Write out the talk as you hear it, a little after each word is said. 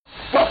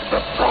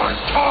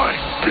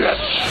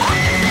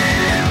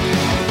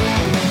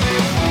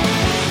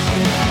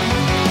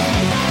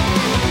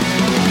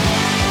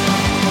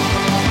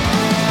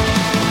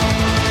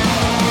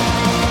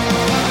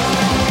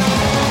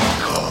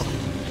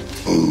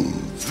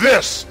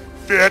this,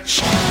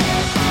 bitch!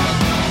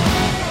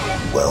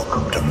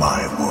 Welcome to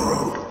my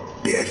world,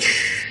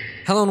 bitch.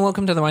 Hello and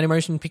welcome to the Mighty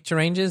Motion Picture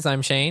Rangers.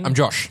 I'm Shane. I'm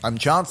Josh. I'm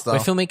Chancellor. We're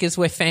filmmakers,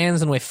 we're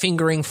fans, and we're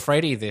fingering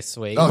Freddy this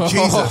week. Oh,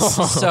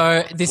 Jesus.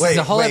 So this is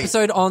a whole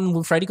episode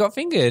on Freddy Got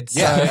Fingered.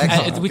 So, Yeah,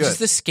 excellent. which is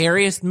the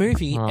scariest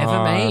movie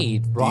ever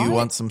made, right? Do you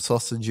want some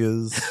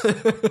sausages?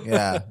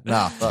 Yeah.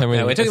 No. fuck. No,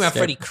 we're talking about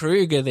Freddy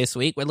Krueger this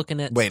week. We're looking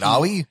at... Wait, are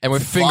we? And we're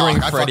fingering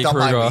Fuck, I Freddy fucked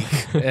up my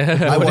Krueger.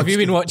 week. What have you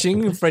been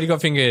watching? Freddy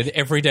Got Fingered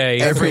every day.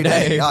 Every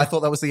day. I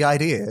thought that was the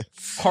idea.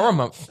 Horror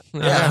month.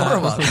 Yeah,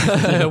 horror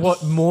month.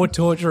 What more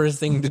torturous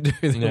thing to do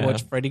than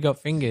watch Freddy Got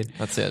Fingered?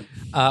 That's it.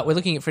 We're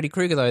looking at Freddy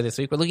Krueger, though, this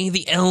week. We're looking at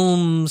the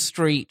ELM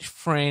Street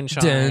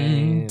franchise.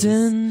 Dun,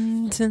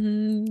 dun,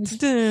 dun,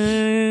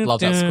 dun. Love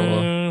that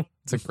score.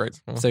 It's a great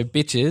score. So,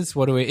 bitches,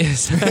 what do we...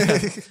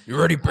 You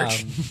ready,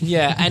 bitch?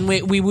 Yeah, and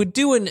we would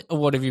do an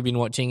What Have You Been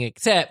Watching,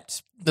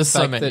 except the so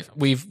fact many that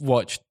we've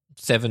watched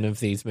 7 of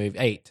these movies.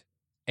 8.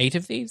 8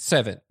 of these?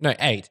 7. No,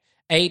 8.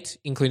 8,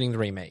 including the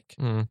remake.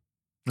 And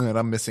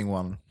I'm missing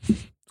one.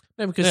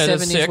 No, because Yeah, 7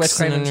 there's is 6 Wes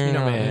Craven's New and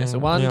then, Nightmare. So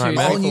yeah. 1, 2, Yeah, 3,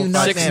 right. 4, New 5,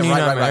 Nightmare. 6 New Right.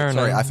 Nightmare,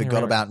 Sorry, I and- forgot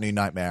yeah, about New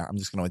Nightmare. I'm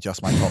just going to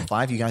adjust my top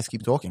 5. You guys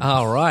keep talking.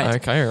 All right.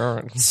 Okay, all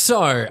right.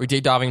 So, We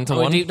deep diving into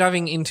we're one. deep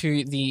diving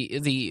into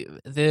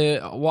the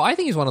what I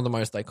think is one of the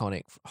most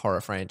iconic horror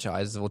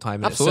franchises of all time.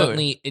 And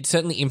Absolutely. It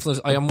certainly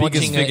influenced. I'm biggest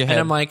watching it, and figurehead.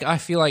 I'm like, I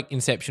feel like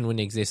Inception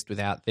wouldn't exist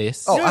without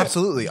this. Oh,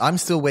 absolutely. I'm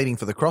still waiting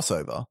for the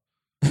crossover.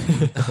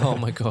 Oh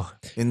my god.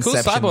 Cool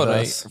Inception sidebar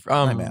verse today.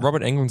 Nightmare.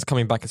 Robert Englund's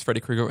coming back as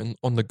Freddy Krueger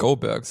on the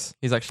Goldbergs.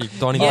 He's actually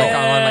donning Yes. back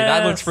on. Like,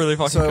 that looks really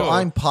fucking So cool.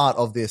 I'm part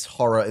of this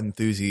horror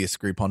enthusiast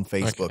group on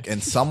Facebook,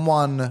 and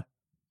someone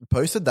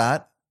posted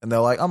that, and they're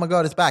like, "Oh my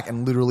god, it's back!"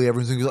 And literally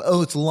everyone's like,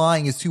 "Oh, it's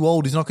lying. It's too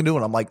old. He's not going to do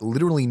it." I'm like,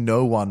 literally,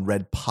 no one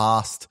read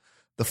past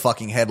the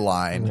fucking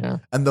headline, Yeah.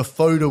 and the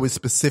photo is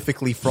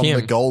specifically from Him.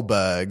 the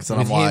Goldbergs, and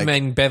With I'm like, him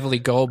and Beverly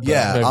Goldberg.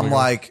 "Yeah." There we I'm go.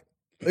 like,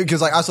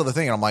 because like I saw the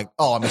thing, and I'm like,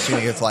 "Oh, I'm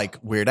assuming it's like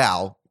Weird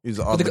Al." He's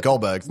on the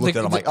Goldbergs. Looked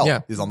at it, I'm like, "Oh, yeah.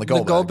 he's on the The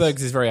Goldbergs."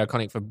 Goldbergs is very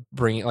iconic for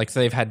bringing, like, so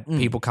they've had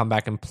people come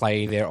back and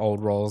play their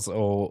old roles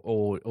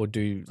or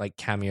do like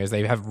cameos.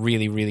 They have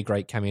really, really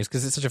great cameos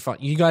because it's such a fun.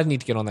 You guys need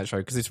to get on that show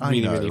because it's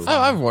really, know. really Oh, fun.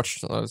 I've watched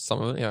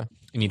some of it, yeah.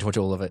 You need to watch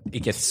all of it. It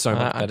gets so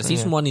much better.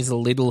 Season yeah. 1 is a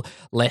little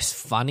less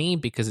funny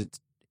because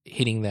it's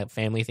hitting that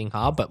family thing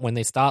hard, but when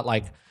they start,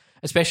 like,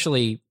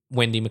 especially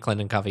Wendy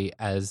McClendon-Covey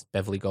as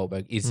Beverly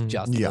Goldberg is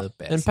just the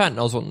best. And Patton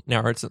Oswalt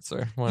narrates it,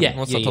 so what's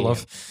not to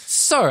love?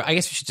 So I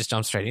guess we should just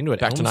jump straight into it.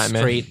 Back to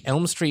Nightmare.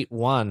 Elm Street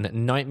 1,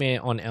 Nightmare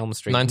on Elm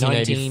Street,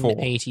 1984.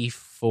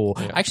 1984.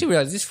 Yeah. I actually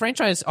realized this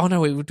franchise. Oh no,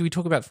 wait, do we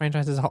talk about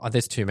franchises? Oh,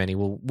 there's too many.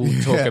 We'll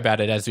talk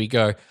about it as we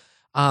go.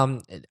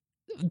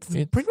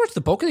 Pretty much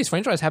the bulk of these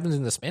franchises happens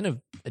in the span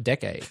of a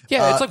decade.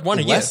 Yeah, it's like one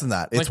a year. Less than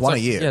that. It's one a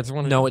year. Yeah, it's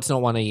one a year. No, it's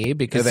not one a year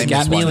because Yeah, the they gap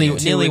missed one between year.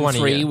 2 Nearly and one a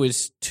 3 year.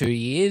 was 2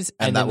 years,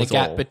 And and that then the was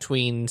gap all.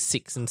 between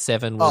 6 and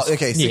 7 was. Oh,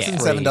 okay. 6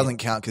 and 7 3. doesn't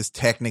count because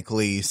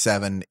technically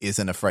 7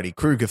 isn't a Freddy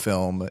Krueger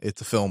film.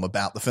 It's a film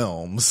about the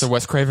films. It's a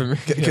Wes Craven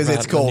movie. Because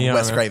it's about called the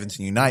Wes Nightmare. Craven's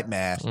New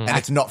Nightmare, and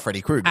it's not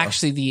Freddy Krueger.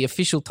 Actually, the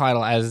official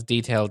title, as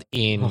detailed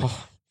in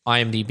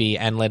IMDb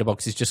and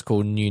Letterboxd, is just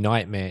called New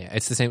Nightmare.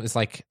 It's the same. It's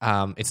like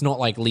it's not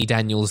like Lee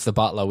Daniels the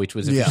Butler, which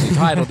was officially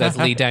titled as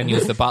Lee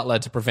Daniels the Butler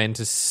to prevent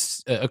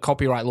a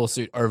copyright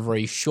lawsuit over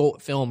a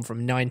short film from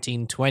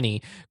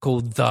 1920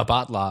 called The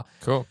Butler.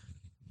 Cool.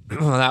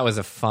 That was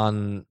a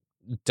fun,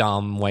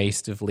 dumb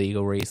waste of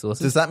legal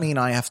resources. Does that mean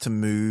I have to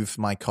move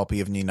my copy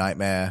of New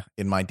Nightmare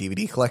in my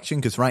DVD collection?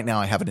 Because right now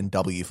I have it in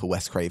W for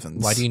Wes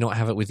Craven's. Why do you not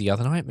have it with the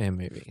other Nightmare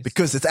movies?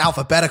 Because it's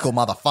alphabetical,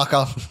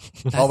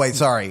 motherfucker. Oh wait,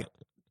 sorry.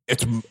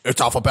 It's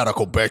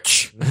alphabetical,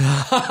 bitch.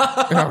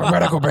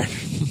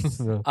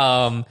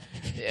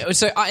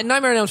 So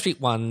Nightmare on Elm Street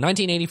 1,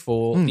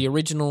 1984, the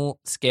original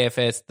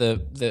Scarefest,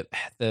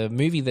 the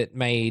movie that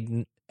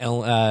made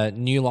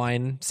New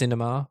Line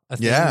Cinema a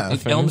thing. Yeah.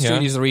 Elm Street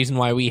Yeah. is the reason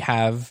why we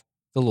have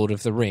The Lord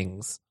of the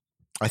Rings.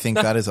 I think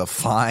that is a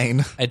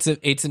fine. It's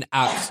an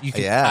app. You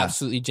can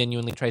absolutely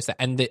genuinely trace that.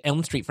 And the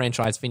Elm Street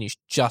franchise finished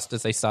just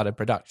as they started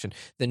production.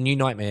 The New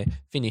Nightmare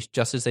finished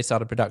just as they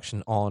started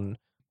production on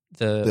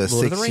the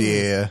Lord of the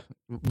Rings.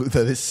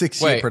 The 6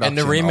 year Wait, production. and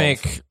the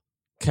remake of-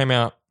 came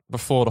out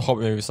before the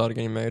Hobbit movie started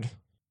getting made.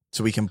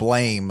 so we can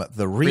blame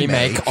the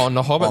Remake on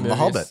the Hobbit on the movies.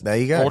 Hobbit. There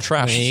you go. All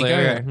trash. There you So,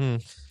 go.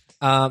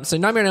 yeah. So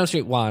Nightmare on Elm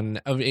Street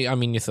 1, I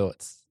mean, your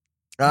thoughts?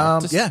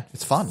 Just Yeah,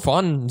 it's fun.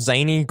 Fun,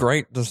 zany,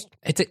 great. Just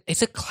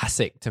It's a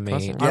classic to me.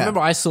 Classic. I remember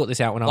I sought this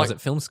out when I was Like,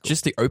 at film school.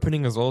 just the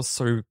opening as well is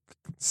so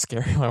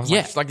scary. I was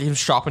Yeah. like he was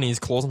sharpening his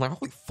claws. I'm like,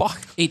 holy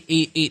fuck.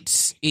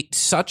 It's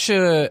such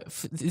a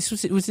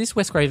was this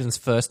Wes Craven's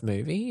first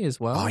movie as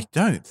well? I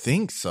don't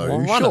think so. Well,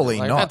 one of Surely them,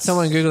 like, not. Had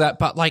someone Google that,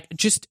 but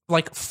just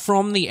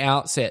from the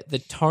outset, the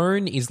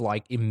tone is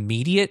like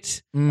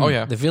immediate. Oh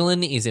yeah. The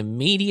villain is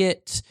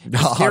immediate. It's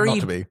Hard very not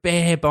to be.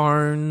 bare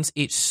bones.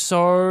 It's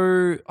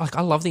so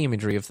I love the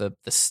imagery of the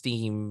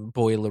steam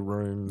boiler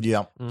room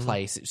Yeah.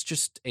 place.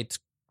 It's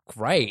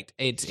great.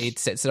 It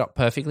sets it up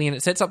perfectly, and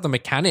it sets up the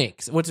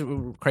mechanics. What's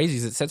crazy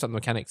is it sets up the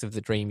mechanics of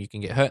the dream. You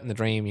can get hurt in the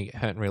dream, you get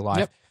hurt in real life.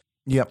 Yep.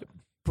 Yep.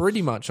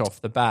 pretty much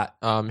off the bat.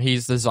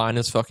 His design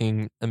is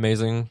fucking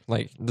amazing.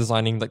 Like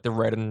designing like the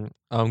red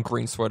and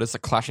green sweaters, the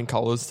clashing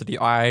colors to the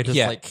eye. Just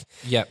like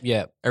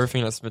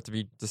everything that's meant to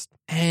be just.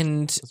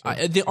 And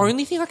the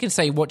only thing I can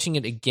say watching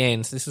it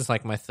again, so this is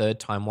like my third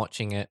time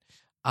watching it,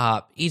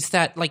 is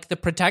that like the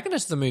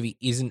protagonist of the movie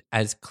isn't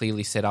as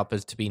clearly set up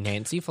as to be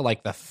Nancy for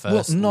like the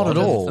first. Not lot at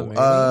of the all.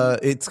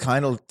 movie. It's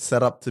kind of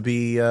set up to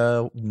be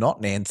not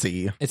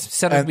Nancy. It's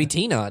set up to be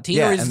Tina.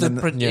 Tina is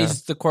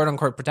is the quote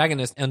unquote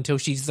protagonist until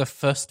she's the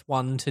first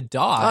one to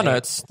die. Oh no,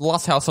 it's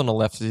Last House on the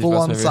Left. Is his Full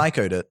first on movie.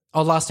 psychoed it.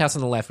 Oh, Last House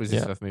on the Left was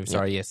his first movie.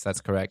 Sorry, yes,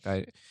 that's correct.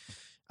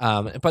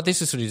 But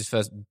this is sort of his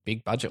first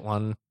big budget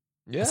one.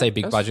 Yeah, I say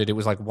big budget. It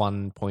was like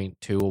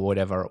 1.2 or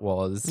whatever it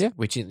was. Yeah.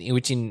 which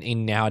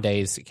in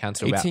nowadays it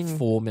counts to about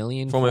 4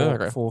 million, 4 million,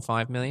 okay. 4 or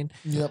 5 million.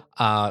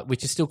 Yep.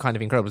 Which is still kind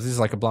of incredible. This is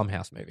like a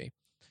Blumhouse movie.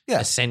 Yeah.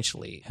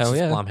 Essentially. Hell It's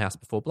just yeah. Blumhouse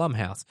before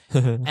Blumhouse.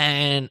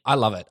 And I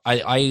love it.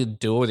 I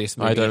adore this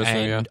movie. I adore this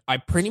movie, and I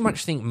pretty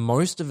much think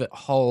most of it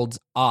holds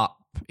up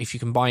if you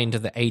can buy into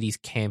the 80s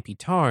campy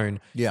tone,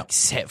 Yeah.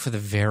 except for the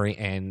very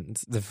end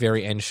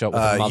shot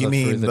with the mother You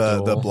mean through the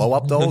door. the blow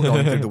up doll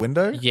going through the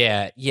window?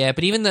 Yeah,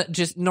 but even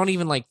just not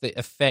even like the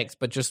effects,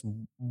 but just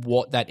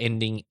what that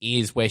ending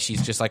is, where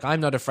she's just like,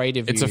 "I'm not afraid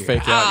of It's you." a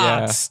fake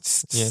out,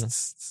 yeah.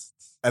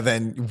 And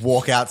then you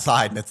walk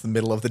outside and it's the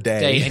middle of the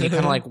day. And you're kind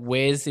of like,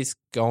 "Where's this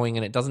going?"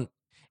 And it doesn't.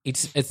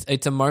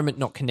 It's a moment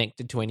not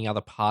connected to any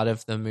other part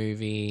of the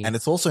movie, And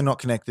it's also not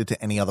connected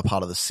to any other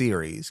part of the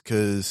series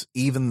because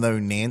even though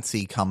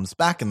Nancy comes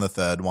back in the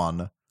third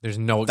one, there's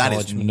no that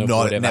is acknowledgement of not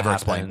whatever never happened.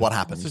 explained what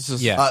happened. It's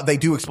just- Yeah. They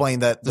do explain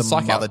that the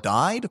psych mother out.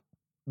 died.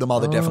 The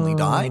mother definitely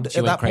died She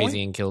at went that crazy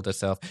point. and killed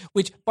herself.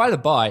 Which, by the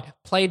by,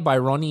 played by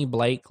Ronnie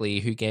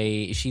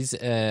Blakely, she's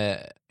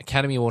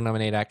Academy Award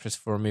nominated actress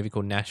for a movie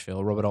called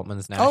Nashville, Robert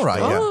Altman's Nashville. Oh,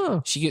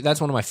 right, yeah. That's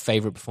one of my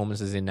favorite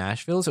performances in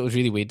Nashville. So it was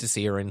really weird to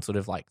see her in sort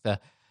of like the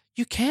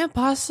you can't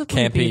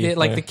possibly be Campy, there,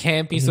 like yeah. the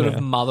campy sort of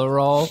mother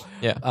role.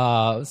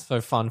 Yeah. So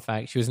fun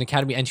fact, she was an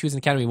Academy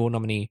Award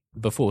nominee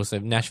before. So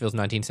Nashville's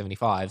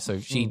 1975.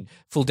 So she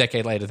full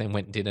decade later then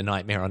went and did A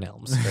Nightmare on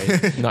Elm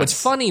Street. What's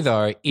funny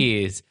though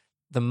is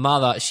the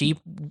mother, she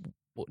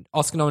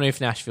Oscar nominated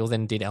for Nashville,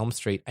 then did Elm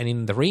Street, and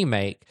in the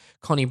remake,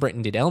 Connie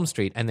Britton did Elm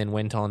Street, and then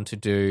went on to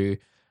do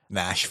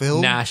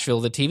Nashville,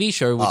 the TV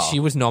show, which she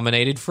was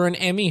nominated for an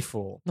Emmy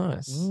for.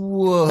 Nice.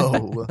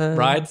 Whoa.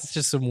 Right? It's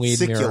just some weird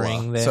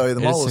mirroring there. So the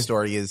moral of the It's-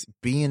 story is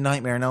be in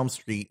Nightmare on Elm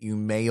Street, you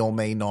may or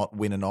may not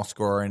win an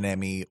Oscar or an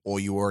Emmy, or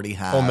you already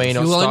have. Or may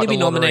not. you will start only be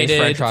the lottery nominated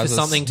for franchises.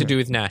 something to do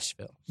with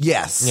Nashville.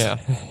 Yes. Yeah.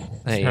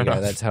 There you Fair go.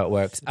 enough. That's how it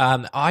works.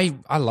 I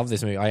love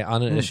this movie. I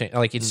unashamed,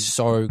 like it's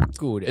so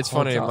good. It's It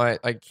holds funny, up.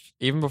 like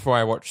even before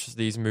I watched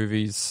these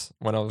movies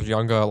when I was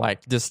younger,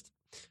 like just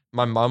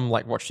my mum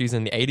like watched these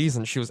in the 80s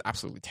and she was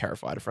absolutely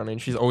terrified of it.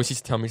 And she's always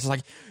used to tell me, she's like,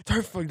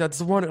 "Don't fuck, that's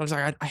the one." And I was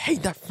like, I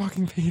hate that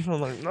fucking people.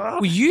 I'm like, no.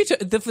 Well,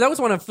 that was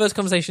one of the first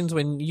conversations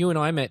when you and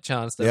I met,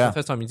 Chance. That was the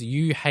first time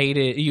you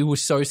hated, you were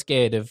so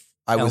scared of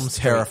I Elm was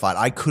Street. terrified.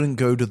 I couldn't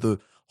go to the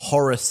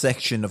horror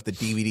section of the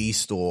DVD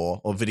store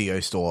or video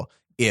store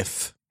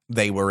if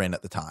they were in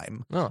at the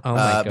time. Oh my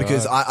God.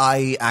 Because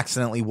I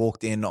accidentally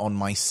walked in on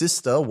my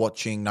sister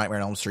watching Nightmare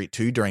on Elm Street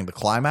 2 during the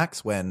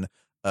climax when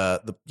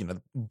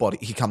the body,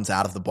 he comes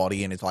out of the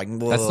body and it's like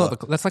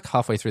that's like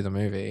halfway through the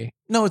movie.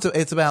 no,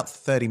 it's about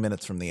 30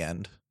 minutes from the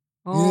end.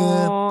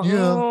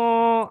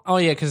 Oh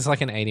yeah, because it's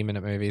like an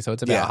 80-minute movie, so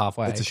it's about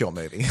halfway. It's a short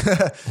movie.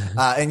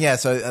 And yeah,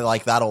 so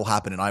like that all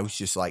happened and I was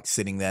just like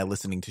sitting there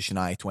listening to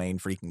Shania Twain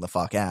freaking the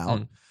fuck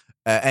out.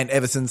 And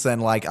ever since then,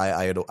 like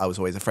I was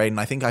always afraid, and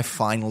I think I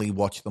finally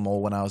watched them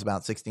all when I was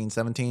about 16,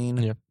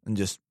 17 and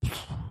just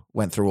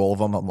went through all of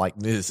them. I'm like,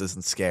 this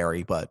isn't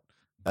scary, but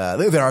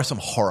there are some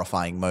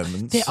horrifying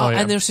moments. There are, yeah.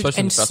 and there's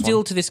Especially and the first still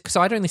one. to this, because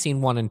I'd only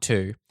seen 1 and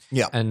 2.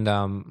 Yeah.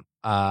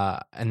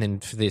 And then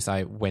for this,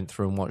 I went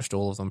through and watched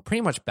all of them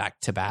pretty much back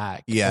to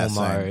back. Yeah,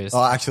 same. almost.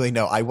 Oh, actually,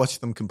 no. I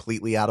watched them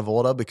completely out of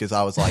order because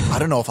I was like, I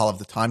don't know if I'll have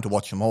the time to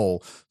watch them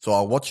all. So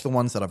I'll watch the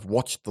ones that I've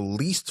watched the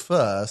least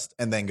first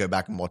and then go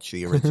back and watch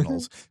the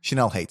originals.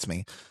 Chanel hates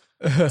me.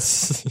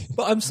 But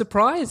I'm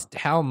surprised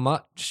how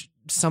much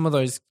some of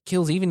those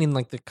kills, even in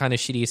like the kind of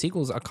shittier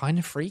sequels, are kind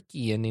of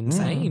freaky and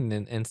insane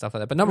and stuff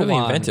like that. But number Really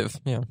one, inventive.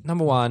 Yeah.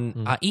 Number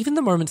one, even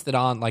the moments that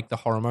aren't like the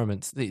horror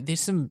moments,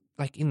 there's some,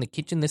 like in the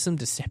kitchen, there's some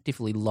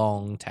deceptively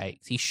long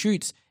takes. He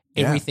shoots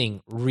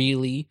everything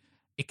really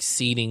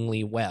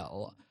exceedingly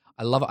well.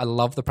 I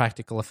love the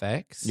practical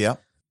effects. Yeah.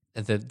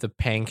 The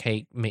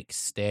pancake mix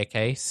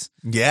staircase.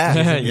 Yeah.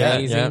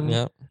 Amazing.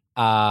 Yeah.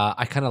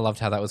 I kind of loved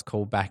how that was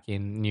called back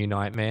in New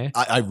Nightmare.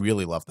 I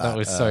really love that. That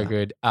was so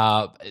good.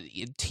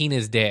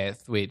 Tina's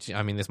death, which,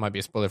 I mean, this might be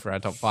a spoiler for our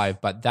top 5,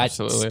 but that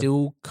Absolutely.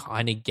 still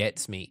kind of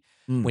gets me.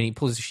 when he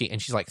pulls the sheet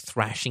and she's like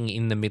thrashing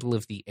in the middle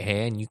of the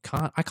air, and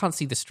I can't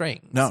see the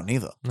strings. No,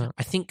 neither.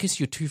 I think because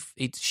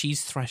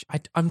she's thrash.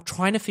 I'm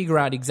trying to figure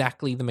out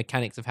exactly the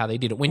mechanics of how they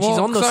did it. When she's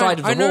on the side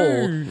of the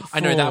wall, I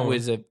know that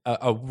was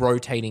a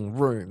rotating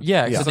room.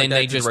 Yeah, so then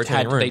they just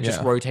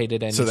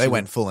rotated, and so they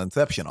went full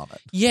Inception on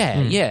it.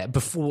 Yeah,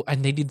 before,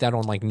 and they did that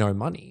on like no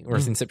money,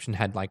 whereas Inception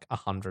had like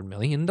 $100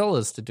 million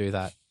to do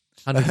that.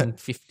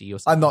 150 or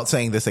something. I'm not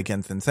saying this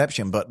against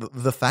Inception, but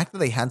the fact that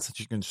they had such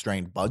a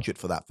constrained budget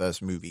for that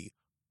first movie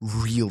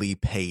really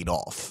paid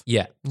off.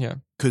 Yeah.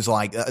 Because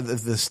like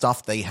the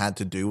stuff they had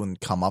to do and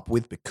come up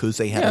with because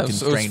they had a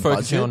constrained it was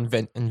focusing budget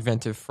on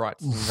inventive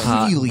frights.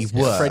 really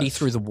worked. Freddy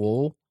through the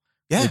wall.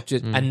 Yeah.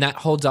 And that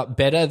holds up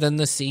better than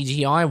the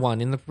CGI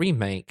one in the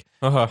remake.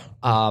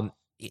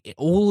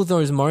 All of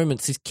those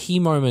moments, these key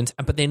moments,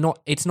 but they're not.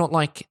 It's not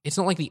like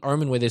The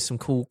Omen where there's some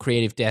cool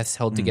creative deaths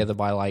held together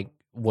by like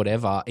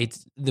whatever.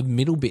 It's the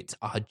middle bits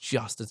are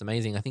just as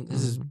amazing. I think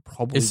this is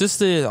probably. It's just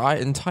the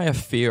entire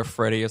fear of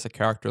Freddy as a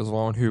character as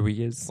well and who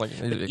he is. Like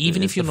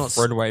even if you're not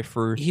thread way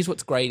through. Here's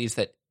what's great is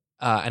that,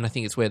 and I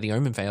think it's where The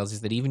Omen fails,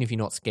 is that even if you're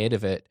not scared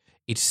of it,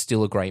 it's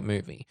still a great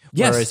movie.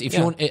 Yes. Whereas if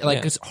you want,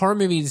 because horror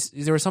movies,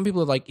 there are some people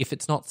that are like, if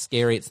it's not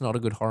scary, it's not a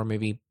good horror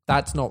movie.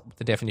 That's not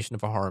the definition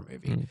of a horror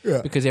movie.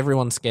 Because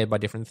everyone's scared by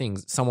different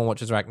things. Someone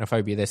watches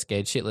Arachnophobia, they're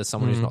scared shitless.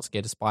 Someone who's not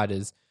scared of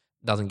spiders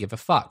doesn't give a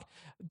fuck.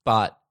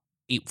 But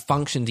it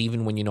functions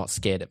even when you're not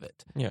scared of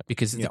it. Yeah.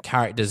 Because the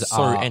characters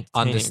are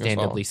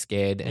understandably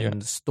scared,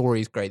 and the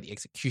story is great. The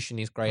execution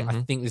is great.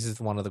 I think this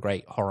is one of the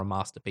great horror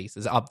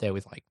masterpieces, up there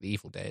with like The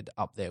Evil Dead,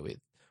 up there with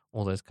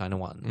all those kind of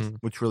ones.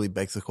 Which really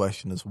begs the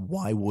question is,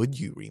 why would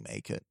you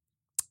remake it?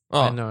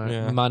 I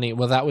know. Money.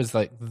 Well, that was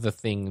like the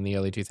thing in the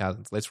early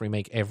 2000s. Let's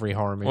remake every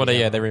horror movie. Well,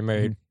 they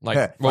remade.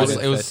 Like,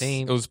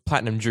 it was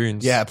Platinum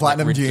Dunes. Yeah,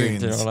 Platinum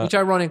Dunes. Which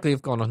ironically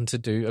have gone on to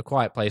do A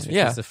Quiet Place, which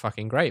is a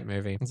fucking great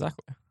movie.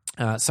 Exactly.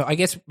 So I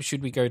guess we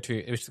should go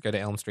to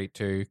Elm Street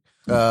 2.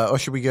 Or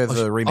should we go to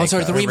the remake? Oh,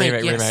 sorry, the remake.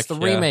 remake, Yes, the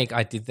remake.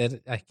 I did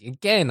that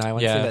again. I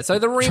want to say that. So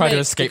the remake. Try to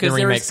escape the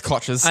remake's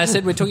clutches. I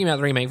said we're talking about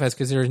the remake first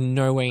because there is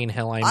no way in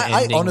hell I'm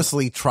ending. I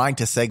honestly tried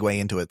to segue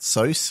into it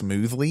so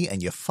smoothly,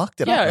 and you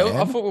fucked it up, man.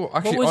 I thought we were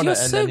actually What was on your it.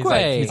 And segue?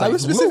 then he's like, I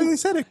was specifically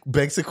said it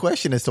begs the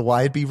question as to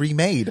why it'd be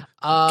remade.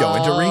 Go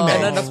into remake.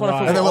 And then that's what I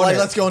thought And then we we're were like, on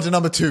let's go into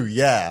number 2.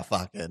 Yeah,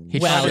 fucking.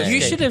 Well, shit.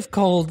 you should have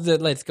called the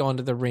Let's Go On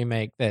to the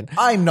remake then.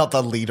 I'm not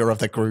the leader of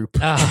the group.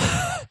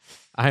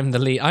 I'm the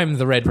lead. I'm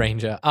the Red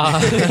Ranger.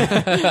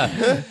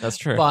 That's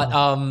true. But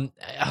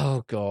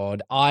oh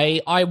god,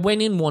 I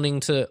went in wanting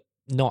to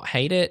not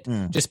hate it,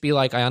 just be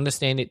like, I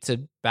understand it's a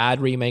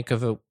bad remake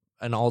of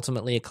an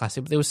ultimately a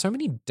classic. But there were so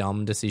many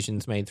dumb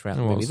decisions made throughout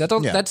the movie.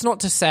 That's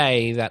not to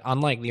say that,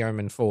 unlike The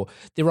Omen 4,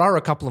 there are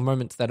a couple of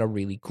moments that are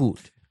really good.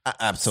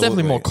 Absolutely, it's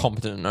definitely more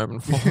competent than Omen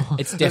 4.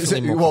 It's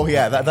definitely more. Well,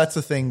 yeah, that's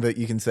the thing that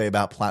you can say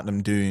about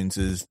Platinum Dunes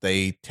is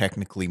they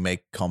technically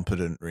make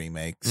competent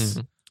remakes.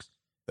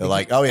 They're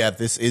like, oh yeah,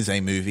 this is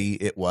a movie.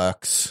 It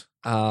works.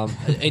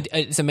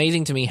 It's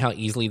amazing to me how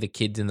easily the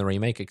kids in the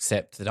remake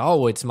accept that,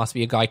 it must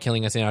be a guy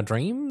killing us in our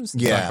dreams.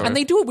 Yeah. And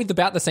they do it with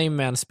about the same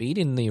amount of speed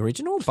in the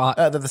original, but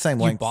they're the same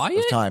length buy of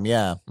it? time,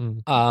 yeah.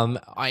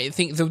 I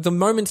think the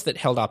moments that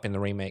held up in the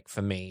remake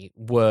for me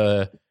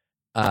were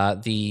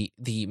the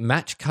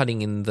match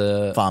cutting in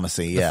the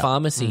pharmacy. The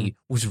pharmacy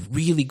was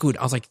really good.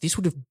 I was like, this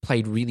would have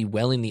played really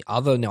well in the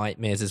other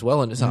Nightmares as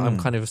well, and so I'm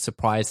kind of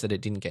surprised that it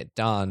didn't get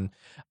done.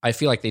 I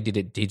feel like they did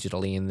it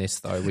digitally in this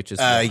though, which is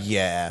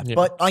yeah.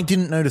 But I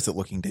didn't notice it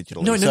looking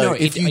digitally. No.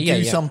 If you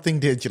do something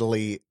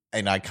digitally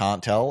and I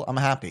can't tell, I'm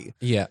happy.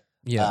 Yeah.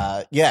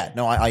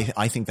 No,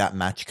 I think that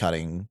match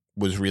cutting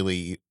was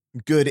really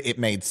good. It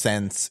made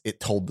sense.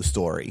 It told the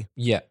story.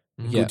 Yeah.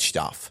 Good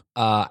stuff.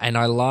 And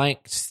I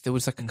liked, there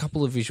was like a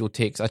couple of visual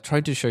tics. I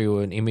tried to show you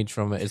an image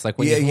from it. It's like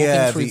when you're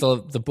walking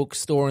through the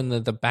bookstore and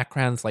the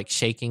background's like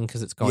shaking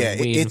because it's going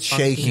weird. It's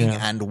shaking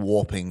and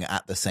warping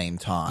at the same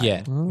time.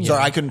 Yeah. So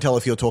I couldn't tell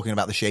if you're talking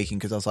about the shaking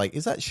because I was like,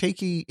 is that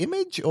shaky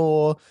image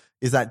or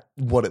is that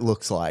what it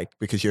looks like?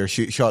 Because you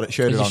showed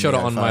it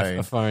on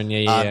my phone.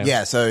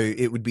 Yeah. So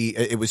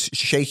it was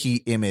shaky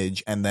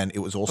image, and then it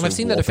was also. And I've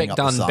seen that effect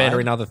done better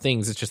in other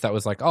things. It's just that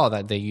was like,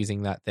 that they're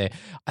using that there.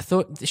 I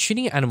thought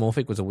shooting at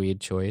anamorphic was a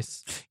weird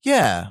choice.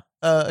 Yeah,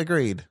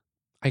 agreed.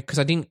 Because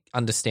I didn't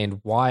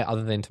understand why,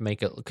 other than to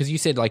make it. Because you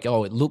said like,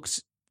 it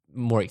looks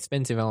more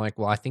expensive. And I'm like,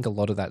 well, I think a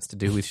lot of that's to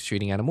do with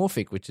shooting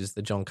anamorphic, which is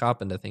the John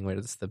Carpenter thing, where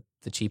it's the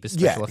cheapest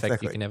special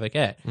effect you can ever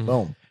get.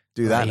 Boom.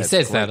 Do that. He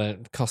says that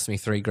it cost me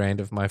 $3,000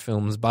 of my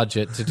film's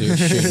budget to do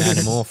shoot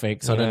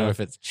anamorphic, so I don't know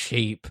if it's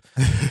cheap.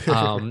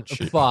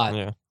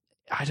 But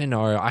I don't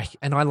know. I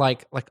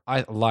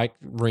like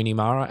Rooney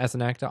Mara as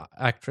an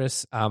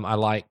actress. I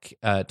like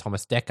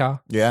Thomas Dekker.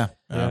 Yeah.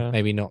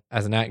 Maybe not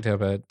as an actor,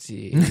 but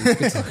he's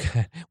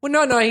well,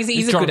 no, he's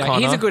a good actor.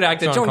 He's a good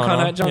actor. John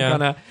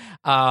Connor.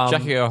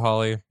 Jackie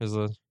O'Halley is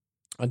a.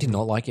 I did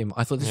not like him.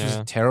 I thought this Yeah.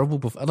 was terrible.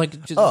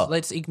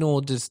 Let's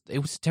ignore just. It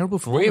was a terrible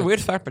performance.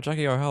 Weird fact about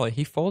Jackie O'Haley.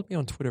 He followed me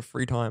on Twitter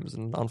 3 times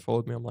and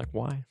unfollowed me. I'm like,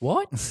 why?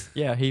 What?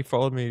 Yeah, he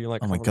followed me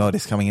like. Oh my god,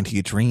 it's coming into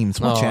your dreams.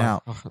 Watch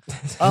out.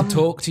 He'll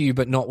talk to you,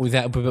 but not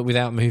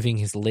without moving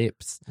his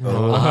lips.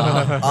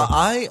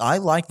 I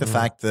like the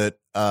fact that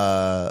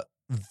that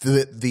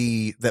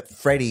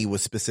Freddy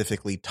was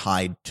specifically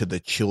tied to the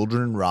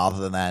children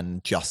rather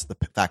than just the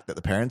fact that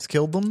the parents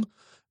killed them.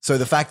 So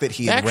the fact that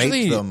he had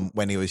raped them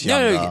when he was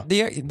younger. No,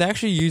 they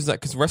actually used that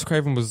because Wes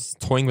Craven was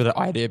toying with the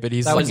idea, but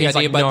That was the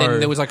idea, like, but no. then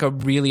there was like a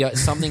really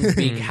something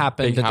big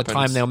happened at the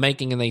time they were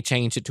making, and they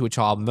changed it to a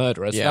child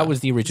murderer. So that was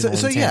the original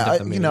intent of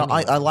the movie.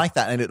 I like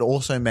that, and it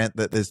also meant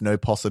that there's no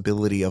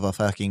possibility of a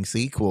fucking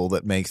sequel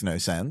that makes no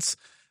sense.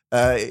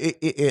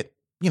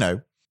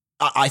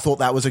 I thought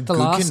that was a good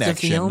last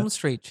connection. of the Elm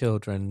Street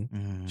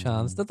children,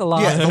 Chance. The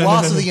last. Yeah, the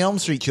last of the Elm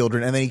Street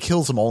children, and then he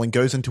kills them all and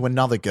goes into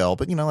another girl.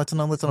 But let's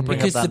not bring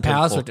because up that. the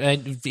powers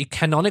it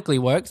canonically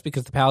works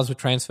because the powers were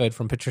transferred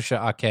from Patricia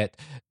Arquette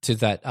to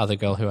that other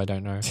girl who I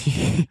don't know.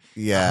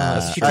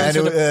 Yeah,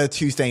 and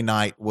Tuesday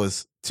Night,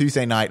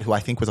 who I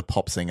think was a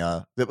pop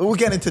singer. We'll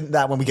get into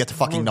that when we get to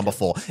fucking number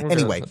 4.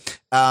 Anyway,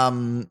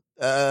 the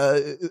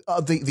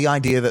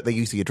idea that they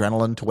use the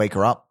adrenaline to wake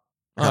her up.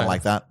 I kind of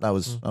like that. That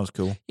was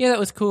cool. Yeah, that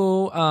was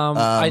cool.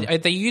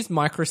 They used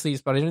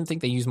microsleeps, but I don't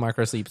think they used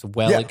microsleeps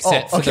well,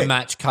 except for the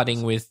match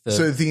cutting with the.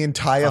 So the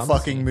entire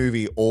fucking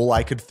movie, all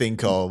I could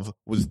think of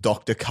was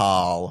Dr.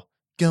 Carl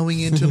going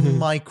into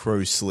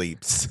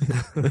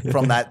microsleeps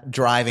from that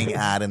driving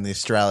ad in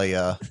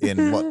Australia in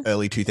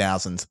early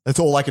 2000s. That's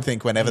all I could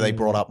think whenever they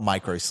brought up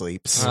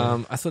microsleeps.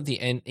 I thought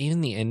the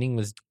ending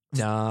was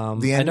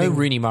dumb. The I know ending-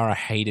 Rooney Mara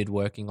hated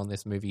working on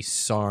this movie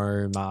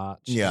so much.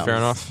 Yeah. Fair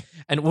enough.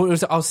 And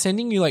I was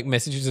sending you like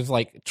messages of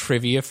like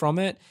trivia from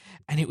it,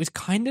 and it was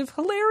kind of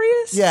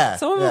hilarious. Yeah,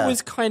 some of it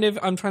was kind of.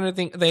 I'm trying to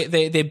think.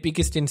 Their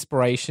biggest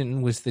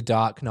inspiration was The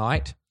Dark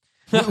Knight.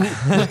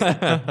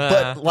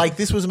 But like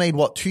this was made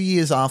 2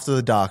 years after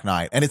The Dark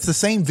Knight, and it's the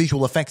same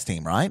visual effects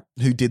team, right?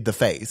 Who did the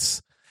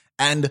face.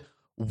 And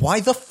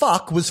why the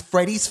fuck was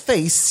Freddy's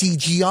face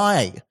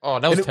CGI? Oh,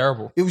 that was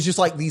terrible. It was just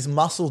like these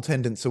muscle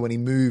tendons, so when he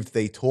moved,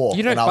 they talked.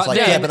 You know, and I was like,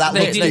 but that they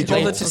looks didn't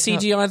digital. bother to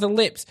CGI the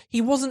lips.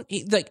 He wasn't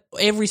like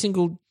every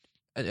single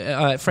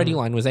Freddy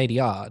line was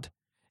ADR'd.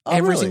 Oh,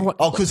 Every really? single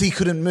Because he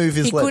couldn't move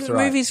his he lips. couldn't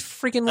right? move his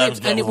freaking lips,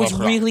 and it was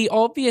really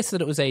obvious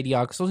that it was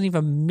ADR because it wasn't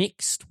even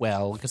mixed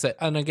well.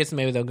 And I guess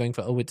maybe they were going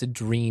for it's a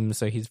dream,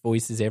 so his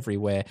voice is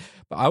everywhere.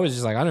 But I was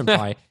just like, I don't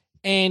buy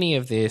any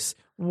of this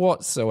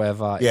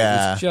whatsoever.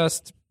 Yeah. It was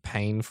just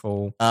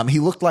painful. He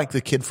looked like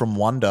the kid from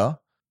Wonder.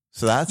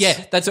 So that's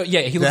that's what.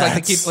 Yeah, he looked like the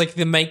That's- kid. Like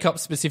the makeup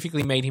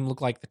specifically made him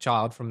look like the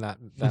child from that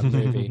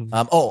movie.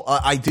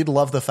 I did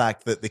love the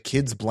fact that the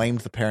kids blamed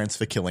the parents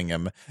for killing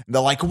him. And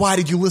they're like, "Why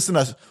did you listen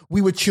to us?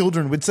 We were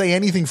children. We'd say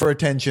anything for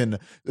attention."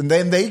 And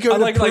then they go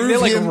to prove they're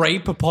like him.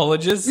 rape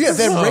apologists. Yeah,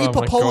 they're Oh rape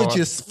my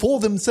apologists for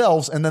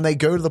themselves, and then they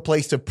go to the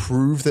place to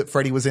prove that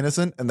Freddy was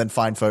innocent, and then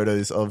find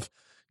photos of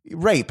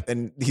rape.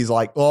 And he's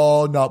like,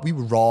 "Oh no, we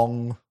were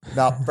wrong.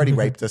 No, Freddy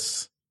raped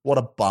us. What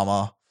a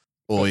bummer."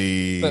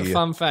 Oy. But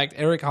fun fact,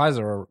 Eric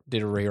Heiser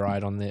did a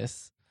rewrite on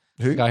this.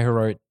 Who? The guy who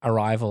wrote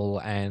Arrival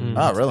and,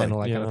 Oh, really? and all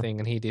that kind of thing,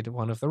 and he did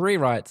one of the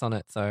rewrites on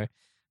it. So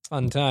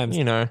fun times.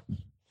 You know.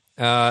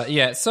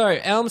 So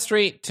Elm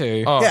Street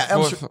 2. Oh, Yeah,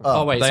 Elm well, Street-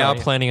 oh, wait, they sorry.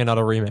 are planning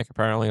another remake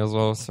apparently as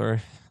well. So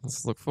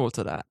let's look forward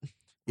to that.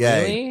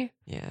 Yay. Really?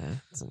 Yeah,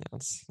 it's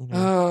announced. You know.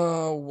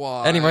 Oh,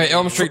 why? Anyway,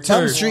 Elm Street 2.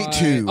 Elm Street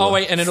 2. Oh,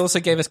 wait, and it also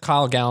gave us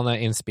Kyle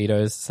Gallner in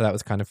Speedos, so that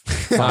was kind of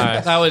fun.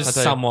 Nice. That was I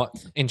tell you.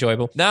 somewhat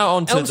enjoyable. Now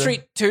on to Elm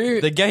Street 2,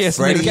 the gayest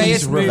the Freddy's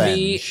gayest movie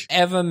Revenge.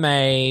 ever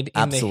made in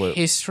Absolute.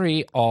 the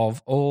history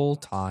of all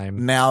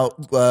time. Now,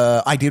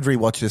 I did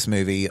rewatch this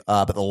movie,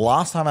 but the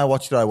last time I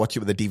watched it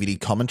with a DVD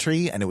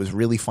commentary, and it was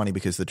really funny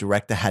because the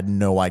director had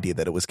no idea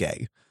that it was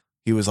gay.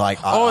 He was like,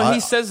 he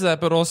says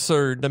that, but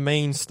also the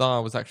main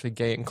star was actually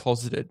gay and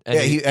closeted, and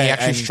Yeah, he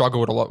actually and-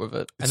 struggled a lot with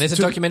it. And there's a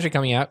documentary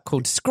coming out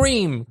called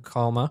Scream,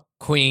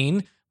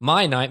 Queen,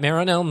 My Nightmare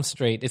on Elm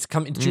Street. It's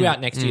due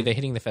out next year. They're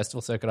hitting the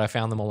festival circuit. I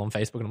found them all on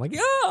Facebook, and I'm like,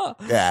 yeah.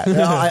 Yeah,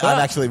 no, I'm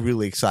actually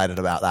really excited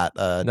about that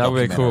That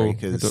would be cool.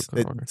 because That'd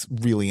be cool. it's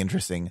really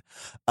interesting.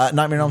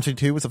 Nightmare on Elm Street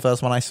 2 was the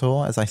first one I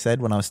saw, as I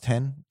said, when I was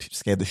 10. It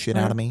scared the shit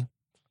out of me.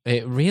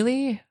 It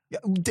really? Yeah,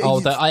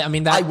 I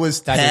mean, that I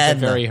was that is 10. a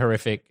very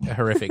horrific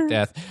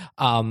death.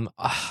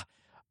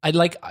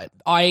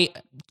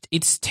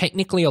 It's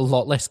technically a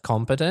lot less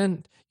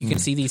competent. You can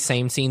see these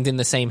same scenes in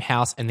the same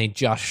house, and they're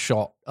just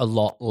shot a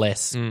lot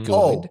less good.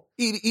 Oh,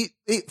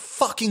 it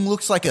fucking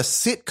looks like a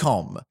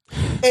sitcom.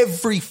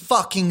 Every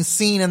fucking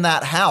scene in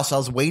that house, I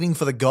was waiting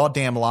for the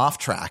goddamn laugh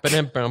track. But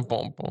then, bum,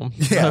 bum, bum.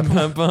 Yeah. Bum,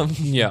 bum, bum.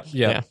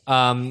 Yeah.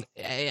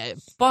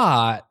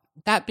 But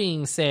that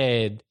being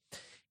said,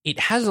 it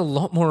has a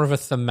lot more of a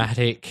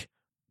thematic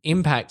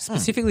impact,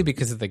 specifically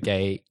because of the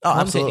gay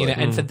content absolutely. in it.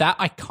 And for that,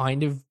 I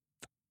kind of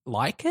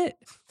like it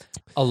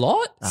a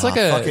lot. It's like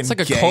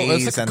a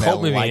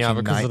cult movie now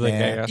because of the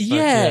gay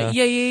aspect.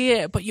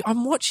 Yeah. But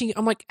I'm watching.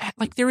 I'm like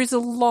there is a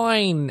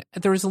line.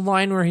 There is a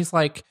line where he's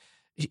like,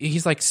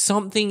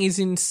 something is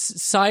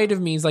inside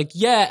of me. He's like,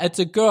 yeah, it's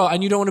a girl,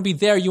 and you don't want to be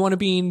there. You want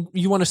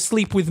to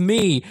sleep with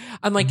me.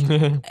 I'm like,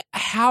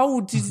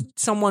 how did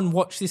someone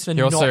watch this and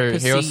not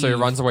perceive? He also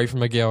runs away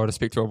from a girl to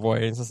speak to a boy.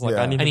 It's just like,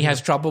 and he has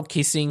trouble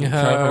kissing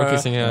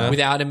her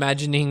without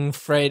imagining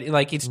Fred.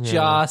 Like it's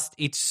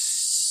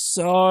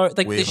so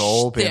like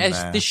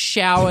the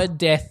shower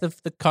death of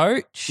the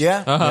coach.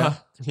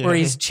 Where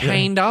he's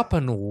chained up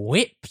and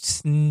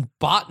whipped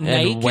butt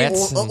naked.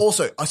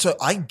 Also, so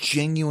I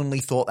genuinely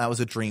thought that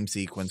was a dream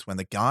sequence when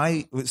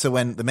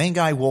when the main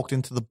guy walked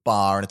into the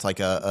bar and it's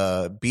like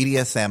a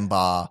BDSM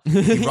bar,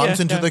 he runs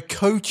into the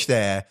coach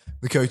there.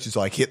 The coach is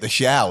like, hit the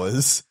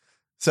showers.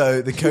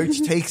 So the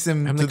coach takes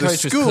him and to the coach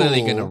school. was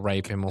clearly going to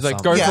rape him or something.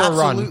 Go for a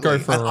run. Go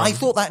for a run. I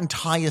thought that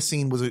entire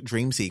scene was a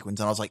dream sequence,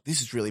 and I was like,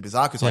 this is really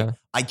bizarre because like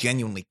I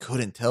genuinely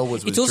couldn't tell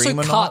was it's a also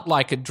dream or cut not.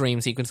 like a dream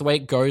sequence. The way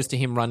it goes to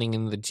him running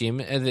in the gym,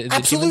 the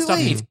gym and stuff,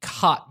 it's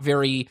cut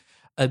very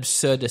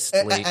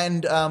absurdistly.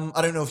 And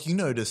I don't know if you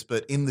noticed,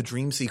 but in the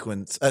dream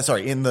sequence,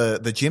 in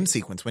the gym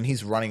sequence when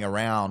he's running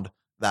around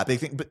that big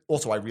thing, but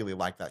also I really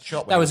like that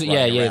shot. That was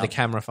the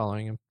camera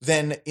following him.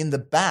 Then in the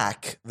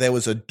back there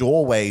was a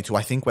doorway to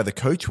I think where the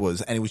coach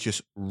was, and it was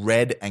just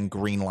red and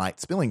green light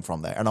spilling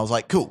from there. And I was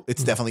like, cool,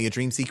 it's definitely a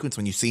dream sequence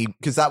when you see,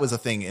 because that was a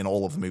thing in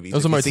all of the movies. It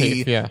was a motif,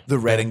 see the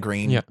red and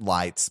green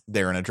lights,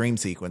 they're in a dream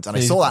sequence. And I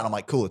saw that and I'm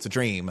like, cool, it's a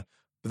dream.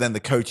 But then the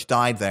coach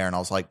died there, and I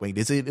was like, wait,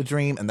 is it a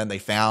dream? And then they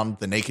found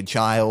the naked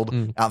child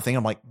out thing.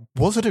 I'm like,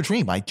 was it a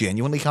dream? I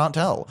genuinely can't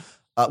tell.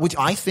 Which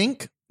I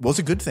think was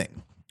a good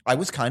thing. I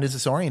was kind of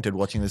disoriented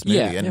watching this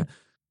movie.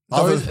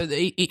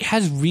 It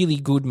has really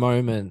good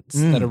moments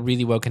that are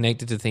really well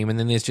connected to the theme, and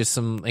then there's just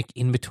some like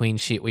in between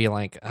shit where you're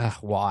like,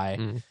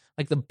 why?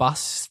 Like the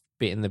bus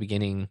bit in the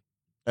beginning.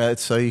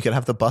 So you could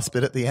have the bus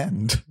bit at the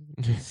end.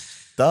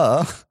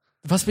 Duh.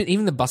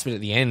 Even the bus bit at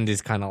the end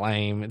is kind of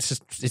lame. It's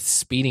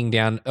speeding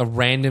down a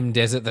random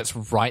desert that's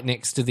right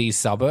next to these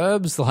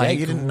suburbs. Like,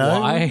 you didn't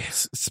know? Why?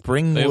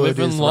 Springwood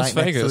is Las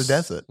right Vegas. next to the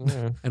desert.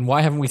 Yeah. And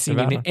why haven't we seen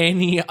it in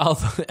any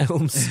other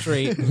Elm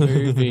Street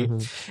movie?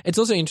 It's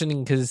also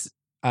interesting because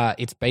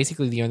it's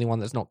basically the only one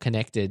that's not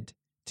connected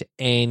to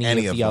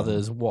any of the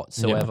others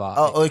whatsoever.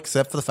 Yeah. Oh,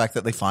 except for the fact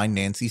that they find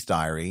Nancy's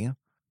diary.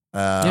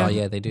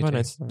 They do.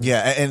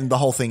 Yeah, and the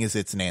whole thing is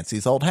it's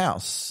Nancy's old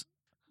house.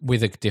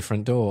 With a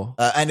different door.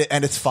 And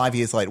it's 5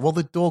 years later. Well,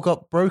 the door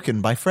got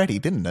broken by Freddy,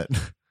 didn't it?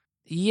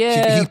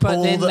 Yeah,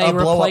 but then they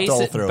replace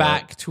it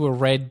back to a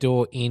red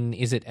door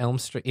is it Elm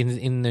Street,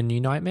 in the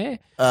New Nightmare?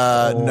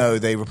 No,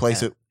 they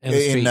replace it in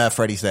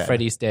Freddy's Dead.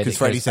 Freddy's Dead. Because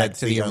Freddy's Dead's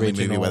the only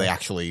original movie where they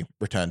actually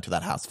return to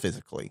that house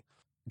physically.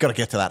 Got to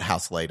get to that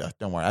house later.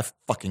 Don't worry, I have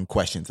fucking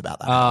questions about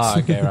that house.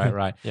 Okay,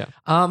 right. Yeah.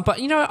 But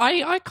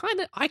I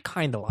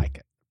kind of like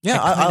it. Yeah,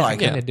 I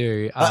like it. I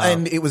do.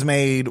 And it was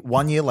made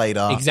 1 year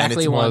later.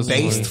 Exactly, and it's 1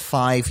 year. based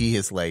 5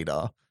 years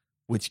later,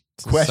 which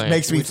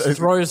makes me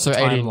throws the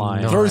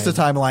timeline. Throws the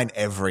timeline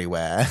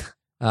everywhere.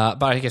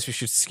 But I guess we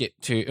should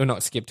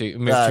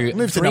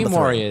move to Dream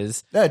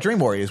Warriors. Yeah, Dream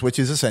Warriors, which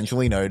is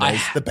essentially known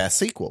as the best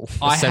sequel.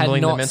 I had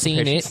not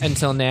seen it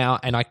until now,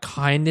 and I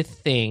kind of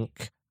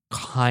think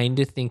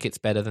it's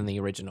better than the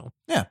original.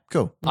 Yeah,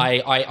 cool.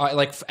 I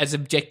like, as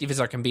objective as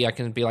I can be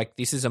like,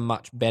 this is a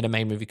much better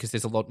main movie because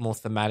there's a lot more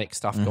thematic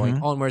stuff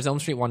going on, whereas Elm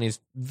Street 1 is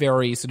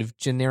very sort of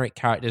generic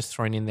characters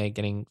thrown in there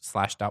getting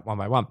slashed up one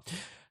by one.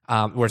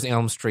 Whereas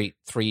Elm Street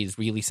 3 is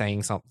really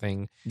saying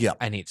something. Yeah.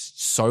 And it's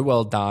so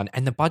well done.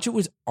 And the budget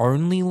was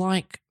only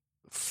like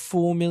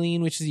 $4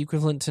 million, which is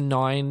equivalent to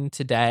 9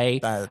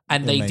 today.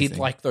 And they did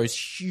like those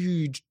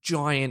huge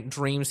giant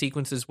dream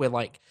sequences where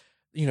like,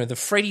 you know, the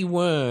Freddy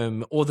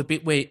worm or the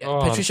bit where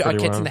Patricia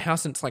Arquette's in the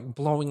house and it's like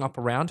blowing up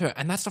around her,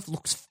 and that stuff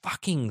looks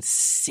fucking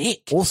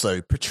sick. Also,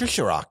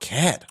 Patricia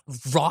Arquette.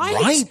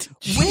 Right?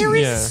 Where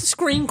is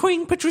Scream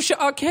Queen Patricia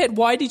Arquette?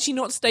 Why did she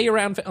not stay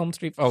around for Elm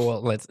Street?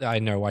 Oh, well, I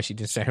know why she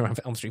didn't stay around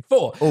for Elm Street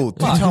 4. Oh,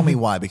 do tell me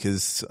why,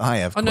 because I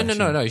have questions.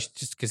 No,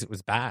 just because it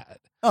was bad.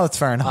 Oh, that's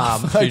fair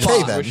enough.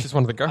 Okay, then. She just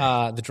wanted to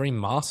go. The Dream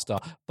Master.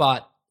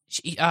 But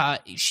I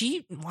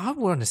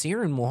want to see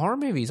her in more horror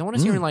movies. I want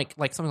to see her in like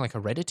something like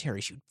Hereditary.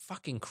 She would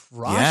fucking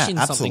crush in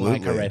something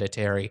like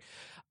Hereditary.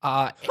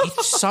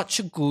 It's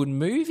such a good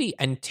movie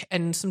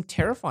and some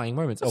terrifying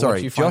moments.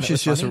 Sorry, Josh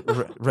has just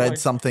read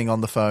something on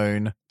the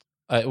phone.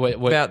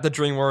 About the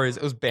Dream Warriors.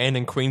 It was banned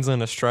in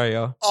Queensland,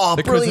 Australia. Oh,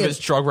 because brilliant. of its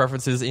drug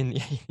references in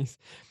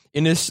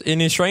the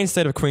Australian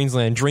state of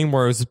Queensland. Dream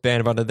Warriors was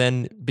banned by the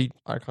then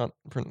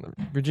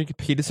Virginia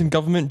Peterson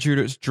government due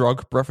to its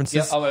drug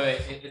references. Yeah, wait.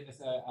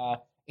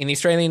 In the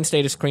Australian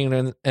state of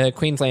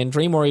Queensland,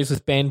 Dream Warriors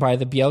was banned by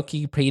the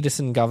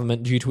Bjelke-Petersen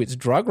government due to its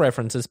drug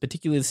references,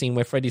 particularly the scene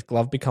where Freddy's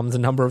glove becomes a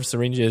number of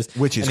syringes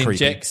Which is and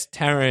creepy. injects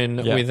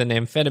Taryn with an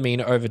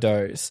amphetamine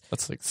overdose.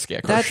 That's like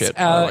scarecrow shit.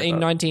 In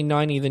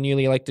 1990, the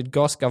newly elected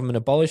Goss government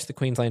abolished the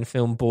Queensland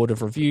Film Board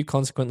of Review.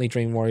 Consequently,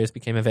 Dream Warriors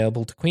became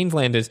available to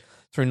Queenslanders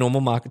through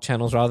normal market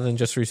channels rather than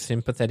just through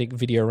sympathetic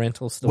video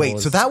rental stores. Wait,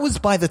 so that was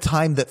by the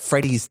time that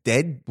Freddy's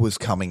Dead was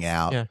coming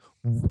out. Yeah.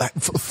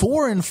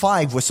 4 and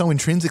 5 were so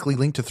intrinsically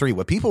linked to 3.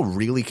 Were people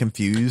really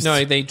confused?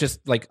 No, they just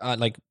video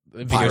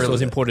Pirated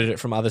stores it. imported it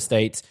from other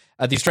states.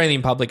 The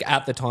Australian public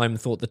at the time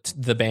thought that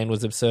the ban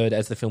was absurd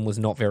as the film was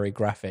not very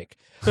graphic.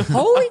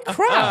 Holy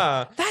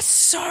crap! That's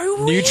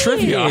so weird. New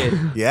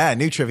trivia. Yeah,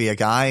 new trivia,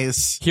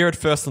 guys. Hear it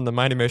first on the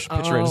Mighty Motion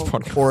Picture Rangers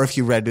podcast. Or if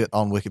you read it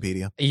on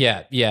Wikipedia.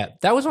 Yeah.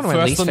 That was one of my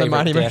First least on the favorite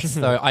Mighty deaths,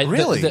 Motion. though.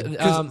 Really?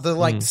 Because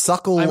the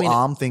suckle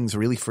arm things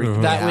really freaked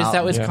me out.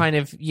 That was kind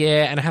of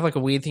and I have like a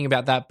weird thing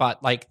about that,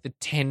 but like the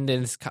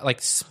tendons,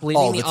 like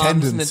splitting the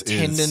arms and the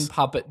tendon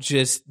puppet.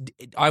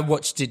 I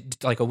watched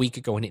it like a week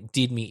ago and it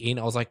did me in.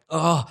 I was like,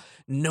 oh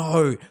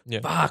no,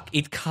 fuck!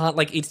 It can't.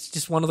 Like it's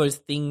just one of those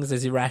things.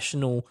 There's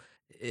irrational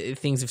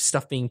things of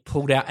stuff being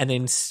pulled out and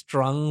then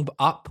strung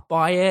up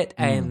by it,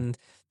 and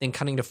then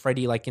cutting to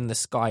Freddy like in the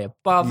sky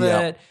above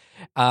it.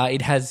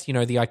 It has, the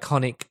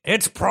iconic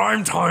 "It's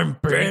prime time,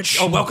 bitch."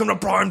 Oh, welcome to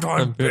prime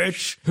time,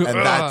 bitch.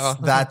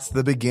 And that's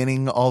the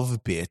beginning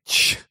of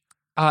bitch.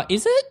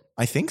 Is it?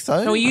 I think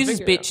so. No, he uses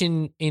bitch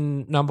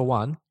in number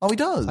 1. Oh, he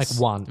does. Like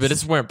once. But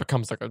this is where it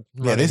becomes like a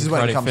this is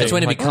when it comes. That's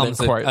when it like, becomes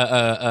a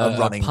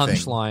running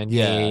punchline.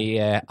 thing.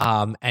 Yeah.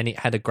 And it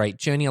had a great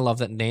journey. I love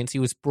that Nancy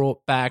was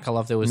brought back. I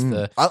love there was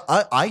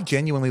I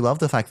genuinely love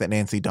the fact that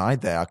Nancy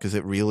died there because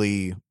it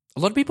really. a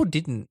lot of people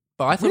didn't.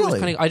 But I thought it was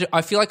kind of.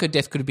 I feel like her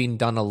death could have been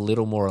done a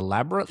little more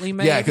elaborately,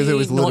 maybe. Yeah, 'cause it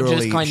was not just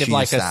literally kind of she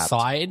like stabbed. a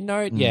side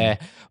note. Yeah,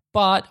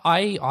 but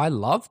I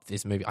loved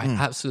this movie. I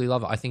absolutely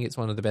love it. I think it's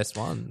one of the best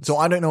ones. So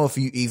I don't know if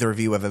either of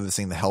you have ever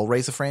seen the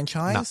Hellraiser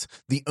franchise. No.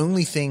 The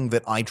only thing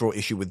that I draw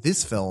issue with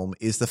this film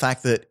is the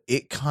fact that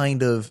it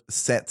kind of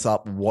sets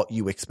up what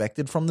you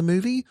expected from the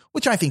movie,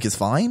 which I think is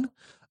fine.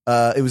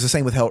 It was the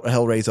same with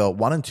Hellraiser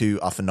 1 and 2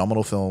 are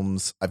phenomenal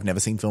films. I've never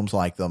seen films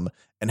like them.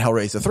 And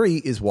Hellraiser 3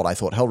 is what I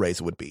thought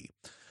Hellraiser would be.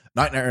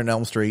 Nightmare on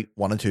Elm Street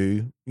 1 and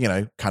 2,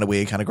 kind of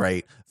weird, kind of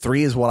great.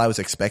 3 is what I was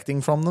expecting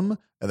from them.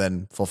 And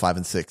then 4, 5,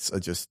 and 6 are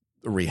just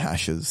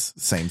rehashes,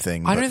 same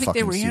thing. I don't think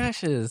they're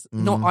rehashes.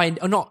 Not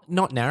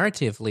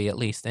narratively, at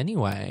least.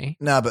 Anyway,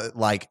 no, but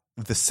like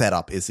the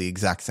setup is the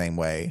exact same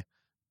way.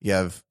 You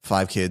have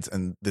 5 kids,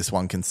 and this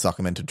one can suck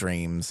them into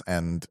dreams,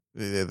 and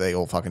they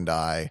all fucking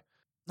die.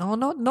 No,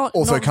 not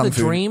Also, not Kung the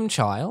Fu. Dream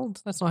Child.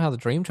 That's not how the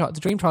Dream Child.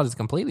 The Dream Child is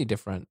completely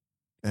different.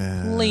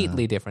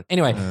 Completely different.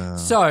 Anyway,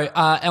 so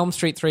Elm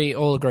Street 3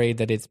 all agreed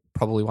that it's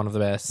probably one of the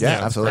best. Yeah,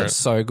 absolutely. It's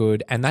so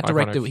good. And that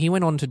director, he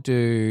went on to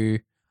do.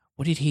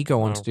 What did he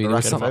go on to do? There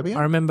was Arachnophobia?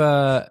 I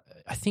remember.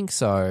 I think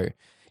so.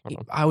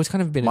 I was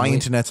kind of My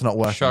internet's not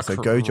working, so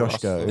go, Josh,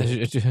 go.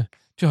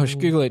 Josh,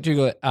 Google it.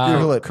 Google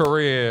it.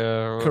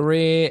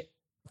 Career.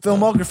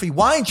 Filmography.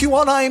 Why aren't you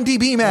on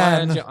IMDb,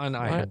 man? On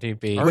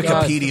IMDb.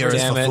 Wikipedia is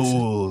Damn for it.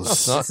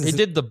 fools. He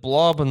did the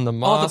Blob and the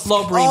Oh, Mask. the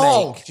Blob remake.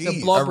 Oh, the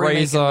geez. Blob remake and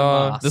Eraser,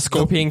 the Mask. the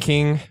Scorpion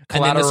King,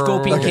 And then the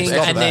Scorpion Okay, King,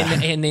 stop and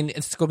that.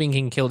 then Scorpion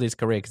King killed his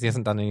career because he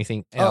hasn't done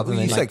anything Oh, other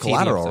than you like said TV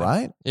Collateral, episodes.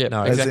 right? Yeah,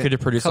 No, executive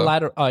producer.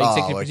 Collateral. Oh,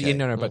 executive okay. producer.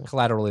 No, but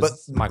Collateral But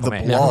is Michael the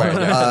Mann.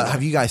 Blob.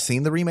 Have you guys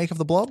seen the remake of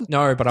the Blob?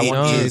 No, but I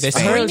want It to. is They're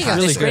fantastic. screening,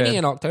 Really screening good.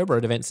 in October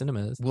at Event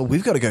Cinemas. Well,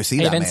 we've got to go see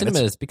Hey, that, Event man.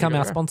 Cinemas, become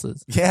our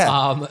sponsors.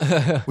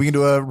 Yeah. We can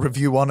do a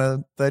review on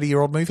a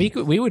 30-year-old movie.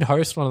 We would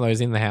host one of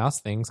those in the house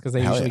things because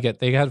they Hell usually yeah.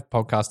 they have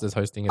podcasters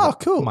hosting it. Oh,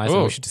 cool. Might as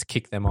well, Oh. we should just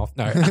kick them off.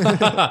 No.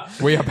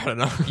 We are better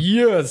now.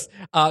 Yes.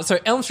 So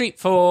Elm Street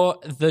for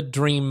the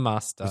Dream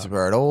Master. This is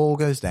where it all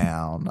goes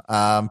down.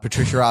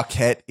 Patricia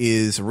Arquette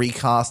is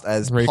recast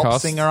as pop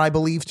Recast. singer, I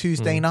believe,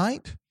 Tuesday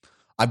night.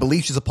 I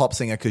believe she's a pop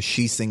singer because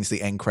she sings the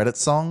end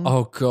credits song.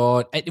 Oh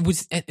God! It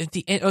was at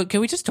the end.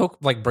 Can we just talk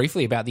like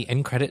briefly about the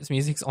end credits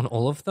musics on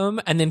all of them,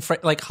 and then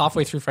like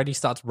halfway through, Freddie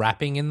starts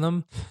rapping in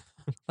them.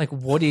 Like,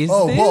 what is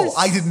this? Whoa!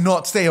 I did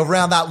not stay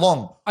around that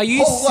long. Are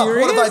you Hold up,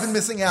 serious? what have I been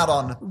missing out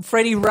on?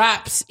 Freddie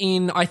raps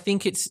in, I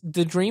think it's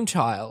The Dream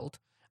Child,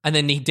 and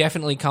then he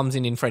definitely comes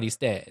in Freddie's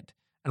Dead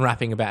and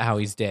rapping about how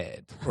he's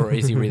dead, or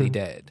is he really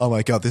dead? Oh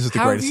my god, this is the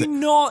How have greatest you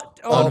thing.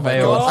 not? Oh my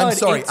Unveiled. God! I'm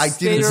sorry, I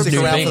didn't stick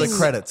around for the things.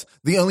 credits.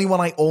 The only one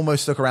I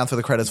almost stuck around for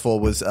the credits for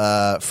was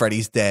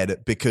Freddy's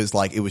Dead because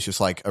like it was just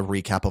like a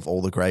recap of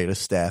all the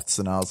greatest deaths,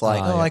 and I was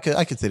like, yeah.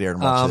 I could sit here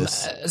and watch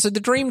this. So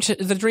the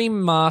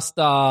Dream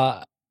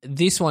Master.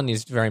 This one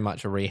is very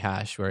much a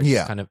rehash where it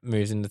just kind of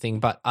moves into the thing.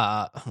 But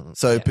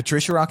So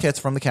Patricia Arquette's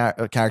from the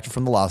character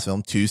from the last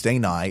film, Tuesday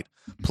Night,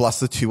 plus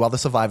the 2 other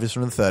survivors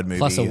from the third movie,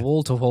 plus a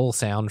wall-to-wall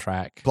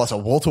soundtrack.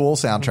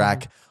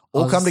 soundtrack,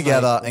 all come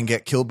together and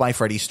get killed by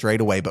Freddy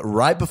straight away. But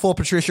right before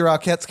Patricia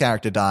Arquette's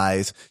character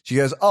dies, she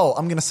goes, "Oh,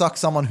 I'm going to suck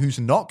someone who's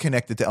not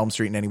connected to Elm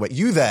Street in any way.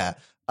 You there?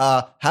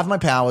 Have my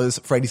powers.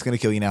 Freddy's going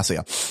to kill you now. See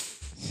ya."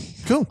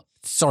 Cool.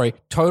 sorry,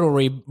 total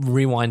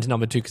rewind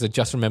number 2 because I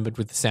just remembered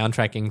with the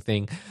soundtracking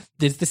thing.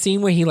 There's the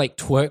scene where he like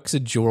twerks a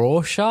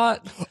drawer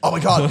shut. Oh my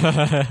god,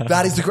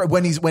 that is the great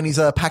when he's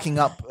packing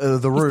up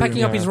the room. He's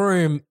packing up his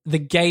room, the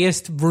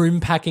gayest room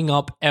packing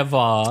up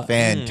ever.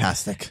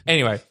 Fantastic.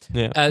 Anyway,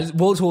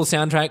 wall-to-wall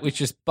soundtrack, which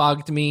just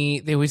bugged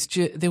me. I was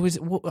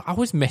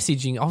live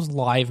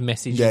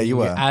messaging Yeah, you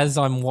were. as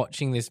I'm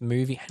watching this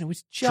movie, and it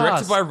was just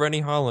Directed by Rennie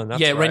Harlan.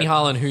 That's right. Rennie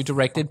Harlan, who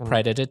directed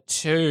Predator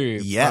 2.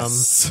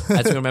 Yes.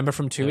 As we remember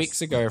from 2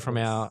 weeks ago, from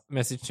our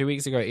message 2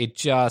 weeks ago, it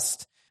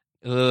just...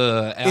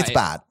 it's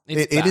bad.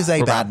 It is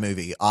a bad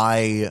movie.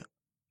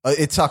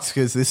 It sucks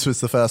because this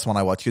was the first one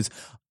I watched. Because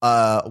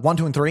 1,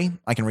 2, and 3,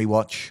 I can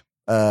rewatch.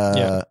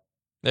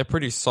 They're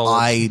pretty solid.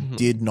 I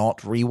did not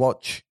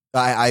rewatch.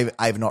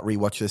 I've not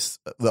rewatched this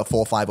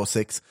 4, 5, or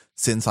 6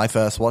 since I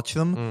first watched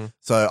them.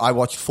 So I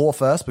watched 4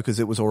 first because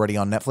it was already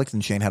on Netflix,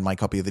 and Shane had my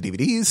copy of the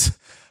DVDs.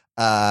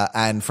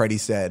 And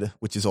Freddy's Dead,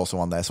 which is also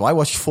on there. So I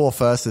watched 4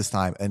 first this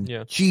time,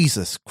 and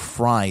Jesus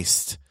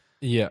Christ.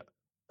 Yeah.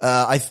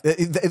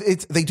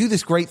 They do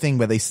this great thing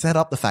where they set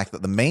up the fact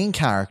that the main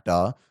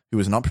character, who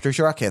is not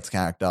Patricia Arquette's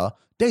character,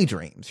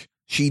 daydreams.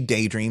 She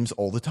daydreams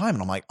all the time.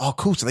 And I'm like, oh,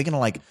 cool. So they're going to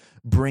like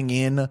bring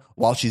in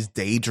while she's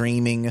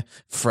daydreaming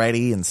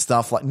Freddy and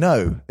stuff like,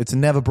 no, it's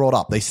never brought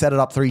up. They set it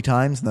up 3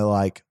 times and they're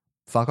like,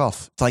 fuck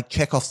off. It's like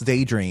Chekhov's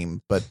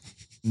Daydream, but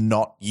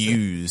not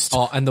used.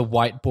 Oh, and the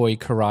white boy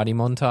karate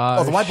montage.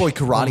 Oh, the white boy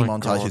karate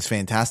montage is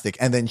fantastic.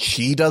 And then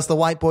she does the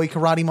white boy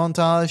karate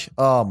montage.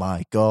 Oh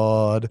my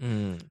God.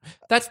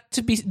 But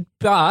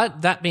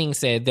that being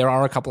said, there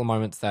are a couple of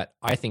moments that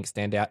I think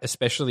stand out,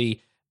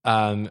 especially,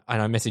 and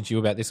I messaged you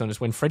about this one, is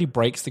when Freddy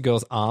breaks the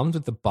girl's arms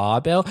with the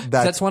barbell.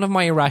 That's one of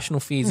my irrational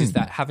fears, is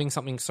that having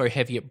something so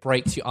heavy, it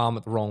breaks your arm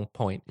at the wrong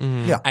point.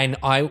 Yeah. And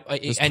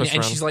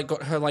and she's like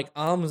got her like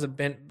arms are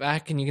bent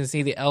back and you can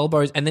see the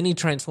elbows, and then he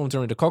transforms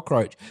her into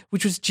cockroach,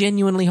 which was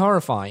genuinely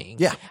horrifying.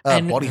 Yeah.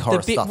 And body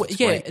horror stuff.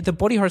 Great. The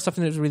body horror stuff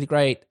in it was really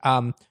great.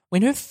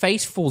 When her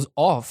face falls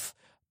off,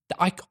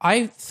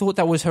 I thought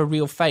that was her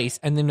real face,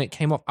 and then it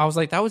came off. I was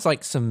like, that was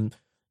like some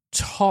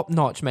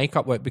top-notch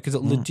makeup work, because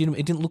it it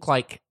didn't look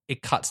like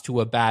it cuts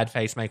to a bad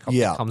face makeup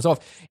that comes off.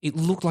 It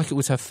looked like it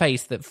was her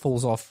face that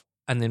falls off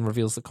and then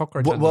reveals the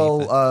cockroach. Behind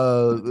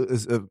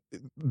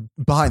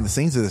the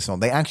scenes of this one,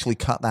 they actually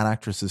cut that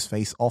actress's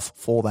face off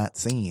for that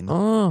scene.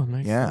 Oh,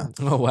 nice. Yeah.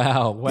 Oh,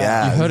 wow.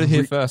 Yeah. You heard it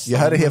here first. You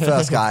heard it here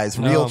first, guys.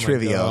 Real Oh, my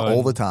trivia God.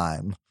 all the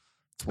time.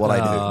 It's what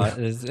I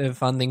do. It's a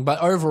fun thing.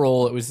 But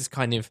overall, it was this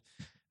kind of...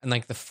 And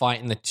like the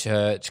fight in the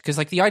church, because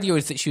like the idea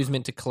was that she was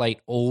meant to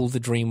collate all the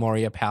Dream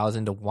Warrior powers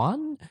into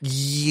one.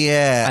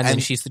 Yeah, and then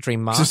she's the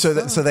Dream Master.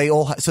 So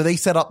they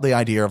set up the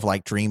idea of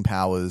like dream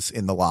powers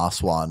in the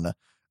last one,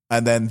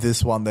 and then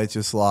this one they're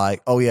just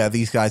like, oh yeah,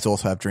 these guys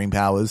also have dream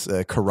powers,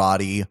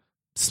 karate,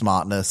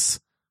 smartness,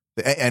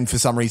 and for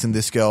some reason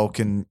this girl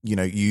can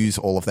use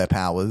all of their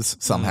powers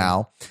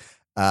somehow,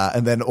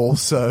 and then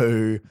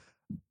also.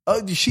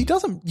 She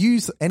doesn't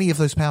use any of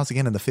those powers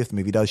again in the 5th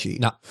movie, does she?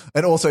 No.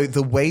 And also,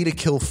 the way to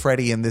kill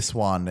Freddy in this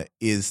one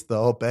is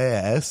the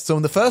best. So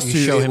in the first You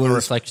 2, show it him a was,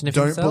 reflection of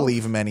don't himself?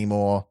 believe him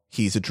anymore,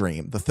 he's a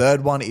dream. The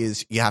third one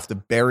is you have to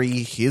bury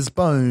his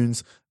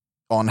bones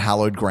on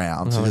hallowed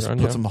ground. So just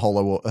put some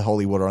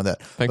holy water on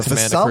that. Thanks, but for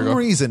Amanda some Kruger.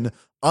 reason,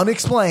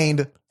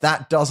 unexplained,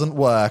 that doesn't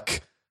work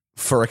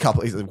for a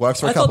couple. It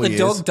works for a couple of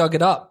years. I thought the dog dug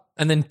it up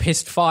and then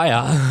pissed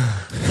fire.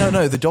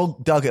 No, the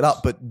dog dug it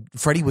up, but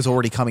Freddy was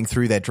already coming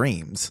through their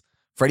dreams.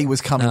 Freddy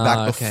was coming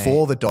back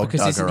before the dog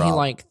dug her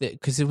up.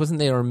 Because it wasn't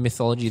there a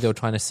mythology they were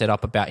trying to set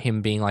up about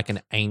him being like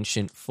an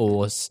ancient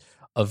force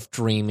of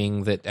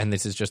dreaming and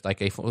this is just like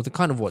the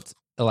kind of what's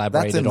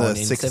elaborated That's in on the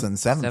 6th and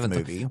 7th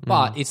movie.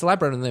 But it's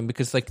elaborated on them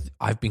because like,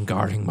 I've been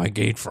guarding my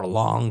gate for a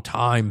long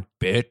time,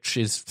 bitch,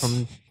 is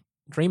from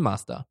Dream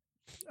Master.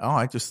 Oh,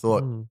 I just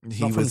thought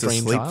he Not from was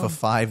Dream asleep Child. for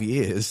 5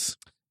 years.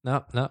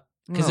 No.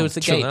 Because it was the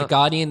gate, out. the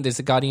guardian. There's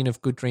the guardian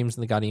of good dreams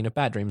and the guardian of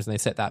bad dreams, and they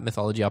set that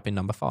mythology up in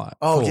number 5.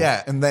 Oh, 4.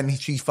 yeah. And then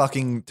she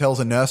fucking tells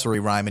a nursery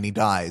rhyme and he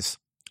dies.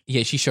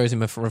 Yeah, she shows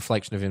him a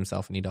reflection of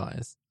himself and he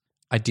dies.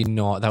 I did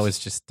not. That was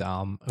just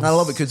dumb. I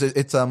love it because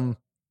it's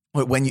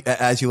when you,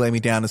 as you lay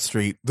me down the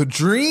street, the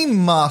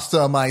Dream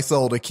Master, my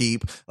soul to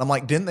keep. I'm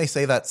like, didn't they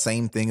say that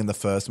same thing in the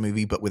first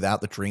movie, but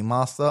without the Dream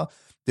Master?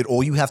 That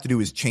all you have to do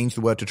is change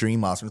the word to Dream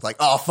Master. It's like,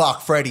 oh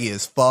fuck, Freddy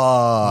is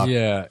fuck.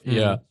 Yeah.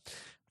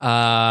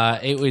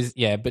 It was,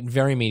 but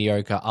very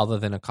mediocre other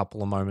than a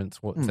couple of moments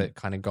that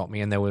kind of got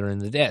me, and they were in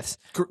the deaths.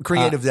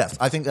 Creative depth.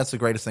 I think that's the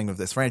greatest thing of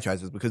this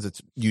franchise is because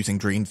it's using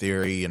dream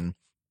theory and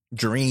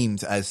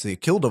dreams as the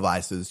kill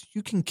devices.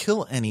 You can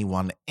kill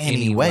anyone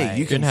anyway.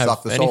 You can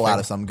suck the soul out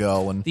of some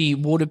girl. And the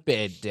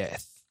waterbed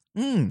death,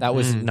 that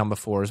was number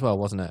 4 as well,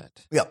 wasn't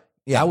it? Yeah.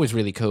 That was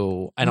really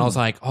cool. And I was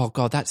like, oh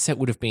God, that set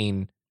would have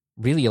been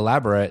really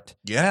elaborate.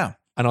 Yeah.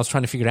 And I was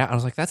trying to figure it out. And I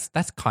was like,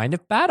 that's kind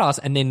of badass.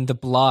 And then the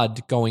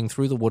blood going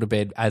through the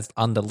waterbed as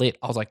underlit.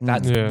 I was like,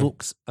 that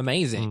looks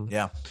amazing.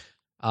 Yeah.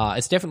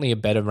 It's definitely a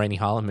better Rennie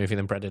Harlan movie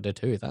than Predator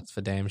 2. That's for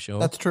damn sure.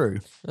 That's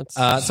true.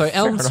 So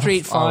Elm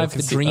Street 5,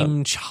 The see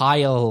Dream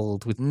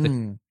Child with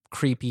the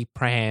creepy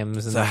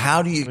prams. And So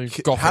how do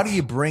Gothic.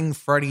 you bring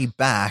Freddy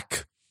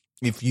back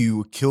if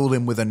you killed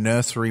him with a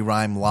nursery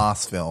rhyme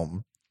last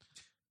film?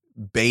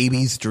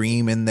 Baby's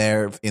dream in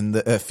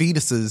the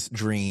fetus's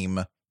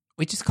dream,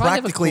 which is kind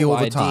practically of a cool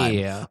all the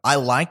idea. time. I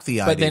like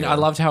the idea, But then I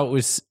loved how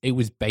it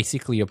was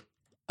basically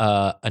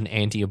an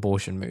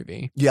anti-abortion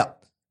movie yeah,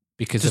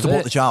 because just of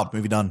abort it. the child.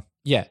 Movie done.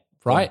 Yeah,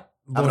 right.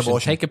 Have an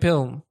abortion. Take a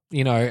pill,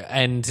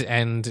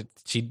 and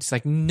she's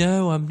like,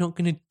 no, I'm not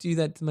going to do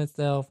that to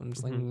myself. I'm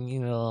just like,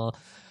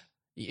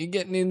 you're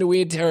getting into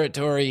weird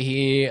territory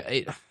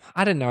here.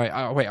 I don't know.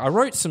 I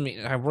wrote some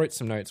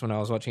notes when I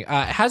was watching. It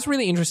has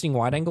really interesting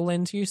wide angle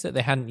lens use that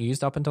they hadn't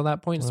used up until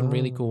that point. Some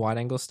really cool wide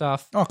angle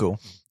stuff. Oh, cool.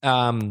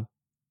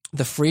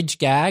 The fridge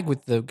gag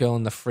with the girl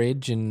in the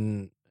fridge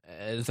and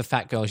the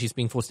fat girl, she's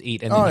being forced to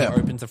eat, and then he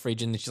opens the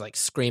fridge and she's like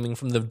screaming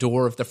from the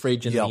door of the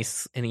fridge,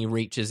 and he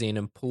reaches in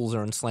and pulls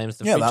her and slams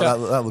the fridge that up.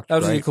 looked That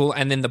was great. really cool.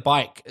 And then the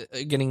bike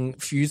getting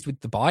fused with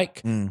the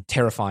bike,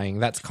 terrifying.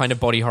 That's kind of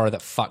body horror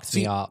that fucked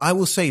me up. I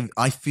will say,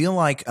 I feel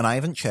like, and I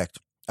haven't checked,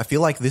 I feel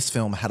like this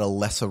film had a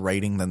lesser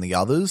rating than the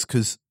others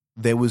because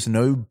there was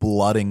no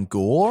blood and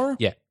gore.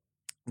 Yeah.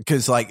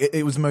 Because like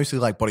it was mostly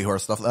like body horror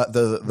stuff.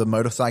 The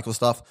motorcycle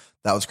stuff,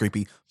 that was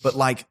creepy. But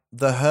like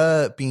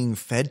her being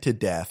fed to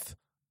death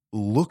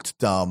looked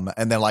dumb,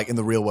 and then like in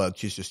the real world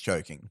she's just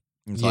choking.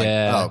 It's like,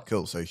 oh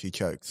cool, so she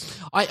chokes.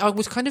 I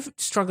was kind of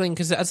struggling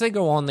because as they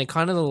go on, they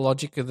kind of the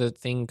logic of the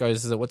thing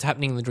goes that what's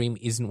happening in the dream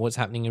isn't what's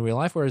happening in real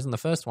life, whereas in the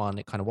first one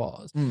it kind of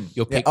was.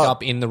 You're picked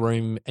up in the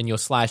room and you're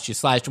slashed,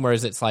 and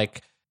whereas it's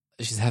like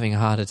she's having a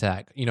heart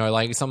attack,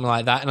 like something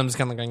like that, and I'm just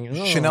kind of going,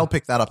 oh. Chanel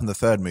picked that up in the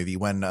third movie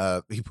when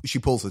she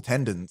pulls the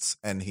tendons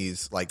and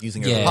he's like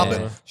using her as a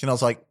puppet.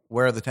 Chanel's like,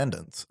 where are the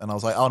tendons? And I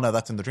was like, oh no,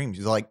 that's in the dream.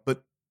 She's like,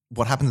 but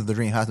what happens in the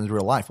dream happens in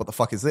real life. What the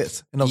fuck is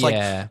this? And I was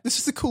like, this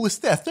is the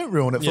coolest death. Don't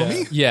ruin it for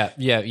me.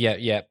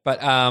 Yeah.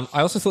 But I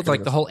also thought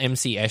like the whole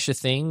MC Escher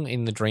thing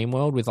in the dream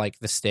world with like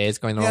the stairs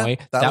going the wrong way,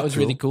 that was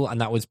really cool,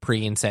 and that was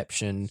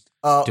pre-Inception.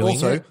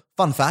 Also,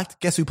 fun fact,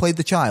 guess who played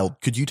the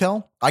child? Could you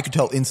tell? I could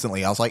tell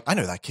instantly. I was like, I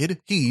know that kid.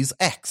 He's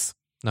X.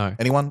 No.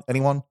 Anyone?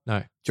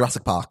 No.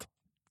 Jurassic Park.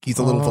 He's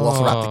a little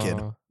Velociraptor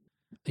kid.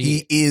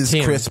 He is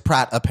Tim. Chris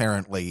Pratt,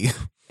 apparently.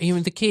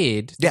 Even the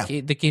kid.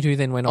 The kid who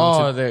then went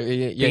on to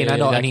be an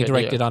adult, and he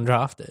directed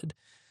Undrafted.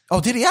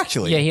 Oh, did he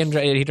actually? Yeah,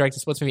 he directed a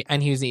sports movie,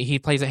 and he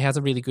has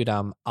a really good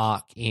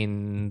arc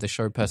in the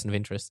show Person of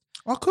Interest.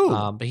 Oh,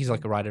 cool. But he's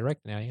like a writer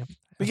director now. Yeah.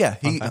 But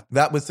yeah,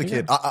 that was the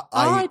kid.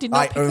 I did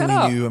not pick that only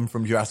up. knew him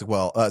from Jurassic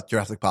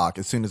Park.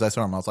 As soon as I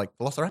saw him, I was like,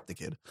 Velociraptor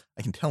kid.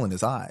 I can tell in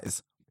his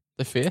eyes.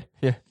 The fear?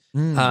 Yeah.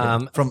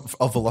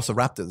 Of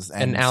Velociraptors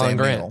and Alan Sam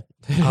Grant.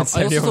 Neill. I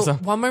also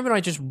thought one moment I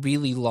just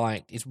really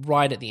liked is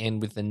right at the end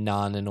with the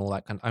nun and all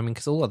that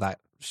because all of that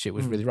shit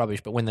was really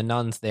rubbish. But when the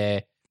nun's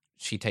there,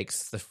 she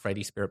takes the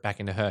Freddy spirit back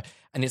into her,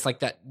 and it's like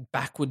that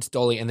backwards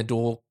dolly, and the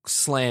door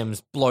slams,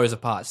 blows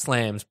apart,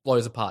 slams,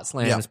 blows apart,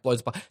 slams,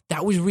 blows apart.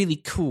 That was really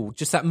cool.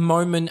 Just that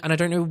moment, and I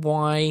don't know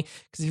why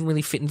because it didn't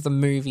really fit into the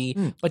movie,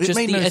 but It just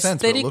made the no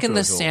sense, but it aesthetic looked and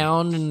the really cool.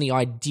 sound and the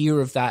idea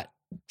of that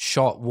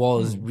shot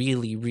was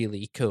really,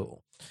 really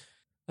cool.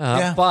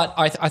 But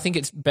I think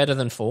it's better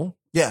than 4.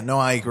 Yeah, no,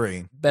 I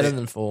agree. Better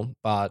than 4,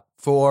 but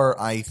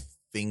 4, I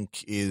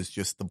think, is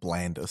just the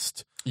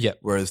blandest. yeah.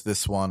 Whereas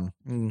this one,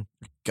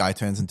 guy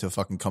turns into a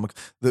fucking comic.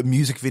 The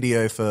music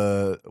video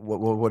for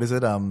what is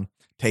it?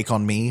 Take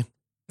on Me,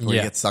 where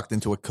he gets sucked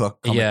into a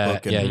comic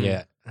book.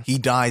 And he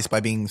dies by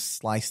being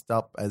sliced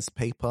up as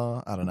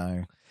paper. I don't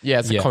know. Yeah,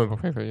 it's a comic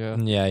book paper,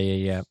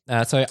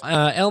 yeah. So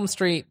Elm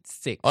Street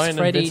 6. Oh, and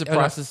Freddy, Vincent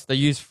Price's, they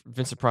used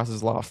Vincent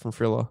Price's laugh from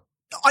Thriller.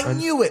 I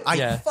knew it.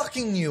 I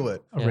fucking knew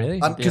it. Oh, really?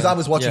 Because I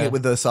was watching it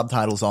with the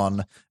subtitles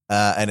on,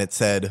 and it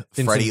said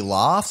Freddy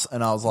laughs,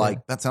 and I was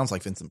like, that sounds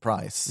like Vincent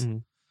Price.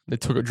 They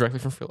took it directly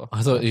from Thriller.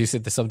 I thought you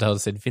said the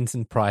subtitles said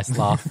Vincent Price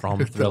laugh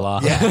from Thriller.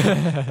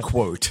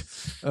 Quote.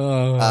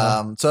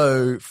 Oh.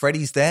 So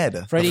Freddy's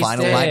dead. Freddy's the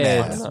final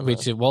dead, nightmare.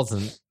 which it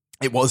wasn't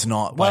It was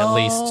not. by at Well,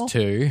 least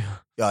 2.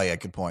 Oh yeah,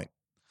 good point.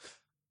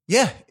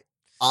 Yeah.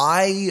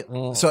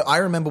 So I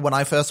remember when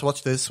I first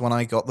watched this, when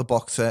I got the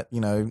box set,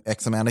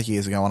 X amount of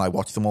years ago, and I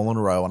watched them all in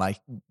a row, and I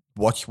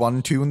watched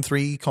 1, 2, and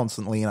 3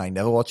 constantly, and I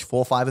never watched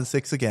 4, 5, and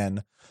 6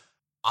 again.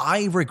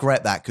 I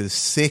regret that because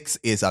 6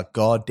 is a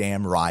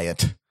goddamn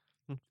riot.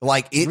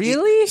 Like it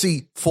Really?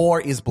 See,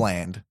 4 is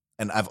bland,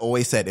 and I've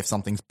always said if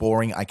something's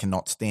boring, I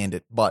cannot stand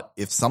it. But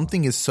if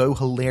something is so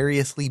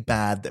hilariously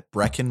bad that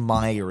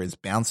Breckenmeyer is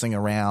bouncing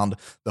around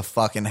the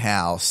fucking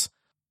house,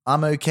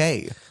 I'm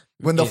okay.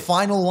 When the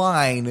final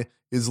line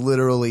is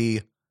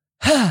literally,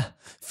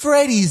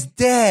 Freddy's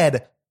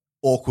dead.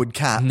 Awkward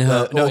cat.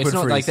 No, awkward it's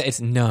not freeze. like that. It's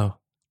no.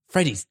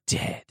 Freddy's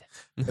dead.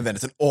 And then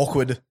it's an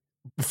awkward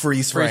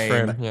freeze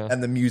frame,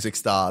 and the music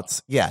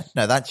starts. Yeah,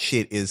 no, that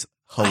shit is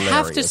hilarious. I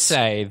have to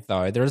say,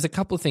 though, there is a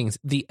couple of things.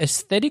 The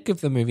aesthetic of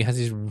the movie has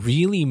this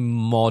really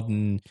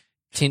modern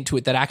tint to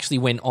it that actually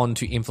went on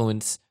to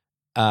influence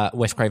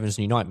Wes Craven's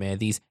New Nightmare.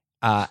 These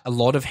a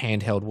lot of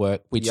handheld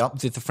work, which Yep.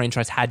 the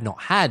franchise had not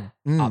had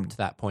up to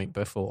that point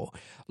before.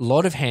 A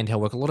lot of handheld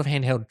work, a lot of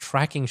handheld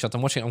tracking shots.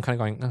 I'm watching it, I'm kind of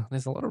going, oh,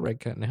 there's a lot of red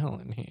curtain hell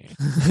in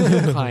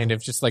here. Kind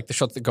of just like the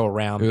shots that go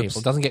around people.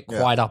 It doesn't get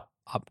quite up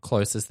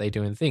close as they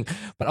do in Thing.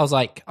 But I was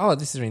like, oh,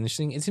 this is really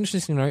interesting. It's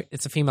interesting to know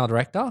it's a female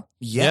director.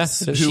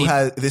 Yes, Yeah. who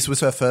has this was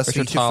her first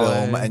Richard feature Tyler,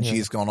 film, and yeah.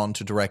 she's gone on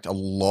to direct a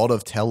lot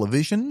of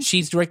television.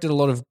 She's directed a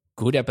lot of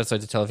good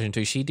episodes of television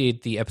too. She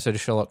did the episode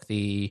of Sherlock,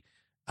 the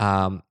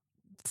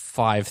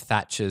 5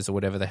 Thatchers or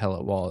whatever the hell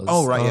it was.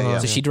 Oh, right, yeah.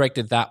 So she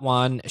directed that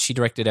one. She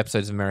directed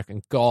episodes of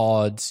American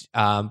Gods.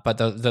 But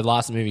the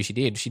last movie she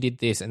did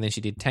this, and then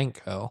she did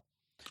Tank Girl.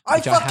 I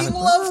which I fucking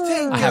haven't- love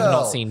Tank Girl. I have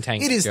not seen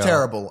Tank It is Girl.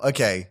 terrible.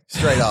 Okay,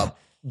 straight up,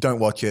 don't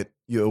watch it.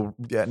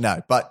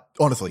 No, but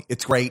honestly,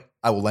 it's great.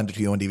 I will lend it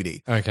to you on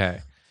DVD. Okay.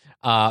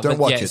 Don't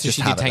watch it, So just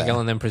she have did it Tank there. Girl,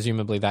 and then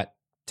presumably that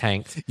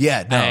tanked.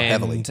 Yeah, no, and,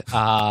 heavily.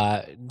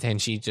 Then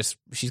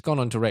she's gone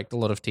on to direct a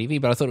lot of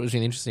TV, but I thought it was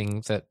really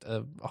interesting that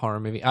a horror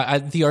movie.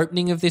 The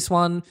opening of this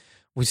one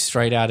was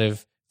straight out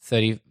of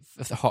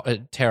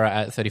Terror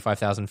at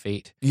 35,000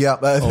 feet. Yeah,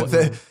 Oh,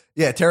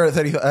 Terror at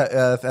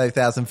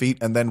 30,000 feet,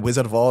 and then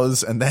Wizard of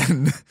Oz, and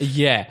then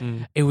Yeah,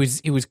 it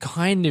was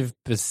kind of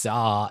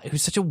bizarre. It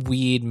was such a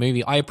weird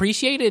movie. I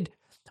appreciated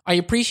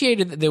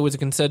that there was a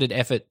concerted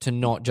effort to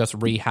not just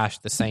rehash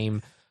the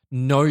same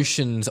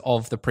notions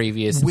of the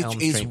previous which Elm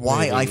is Street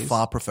why I movies.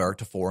 far prefer it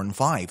to 4 and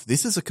 5.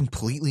 This is a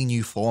completely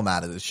new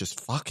format, and it's just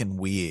fucking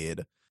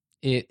weird.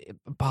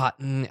 But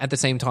at the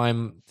same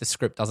time, the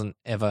script doesn't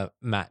ever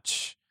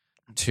match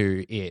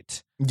to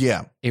it.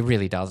 Yeah, It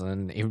really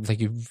doesn't. It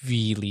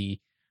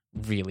really,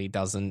 really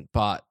doesn't.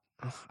 But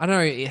I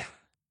don't know.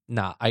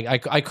 Nah,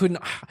 I couldn't.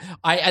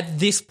 At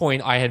this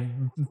point, I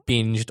had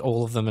binged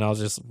all of them, and I was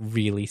just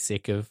really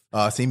sick of.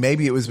 see,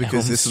 maybe it was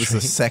because Elm this was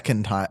the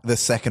Street.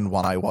 second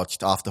one I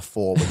watched after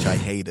 4, which I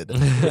hated.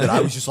 That I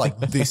was just like,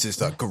 this is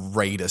the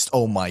greatest.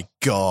 Oh my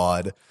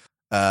god.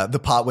 The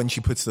part when she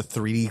puts the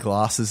 3D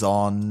glasses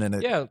on,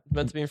 and Yeah,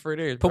 meant to be in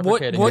 3D. But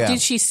what replicating. Yeah.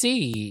 did she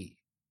see?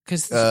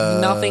 Because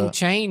nothing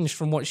changed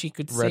from what she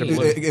could Red and see.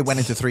 blue. it went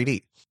into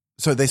 3D.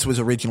 So this was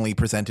originally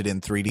presented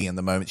in 3D, and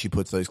the moment she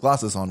puts those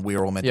glasses on,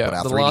 we're all meant to put Yeah,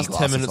 our the 3D last 10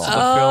 glasses minutes on. of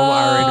the film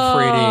are in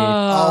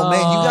 3D. Oh man,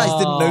 you guys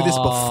didn't know this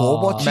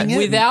before watching it?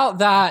 Without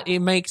that, it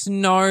makes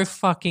no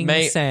fucking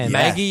sense.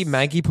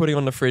 Maggie putting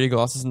on the 3D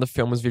glasses in the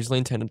film was visually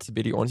intended to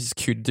be the audience's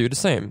cue to do the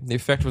same. The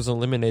effect was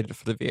eliminated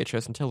for the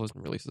VHS and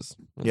television releases.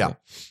 Yeah.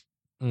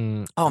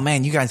 Oh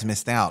man, you guys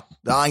missed out.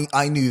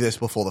 I knew this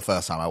before the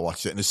first time I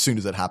watched it, and as soon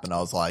as it happened, I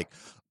was like,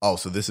 "Oh,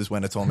 so this is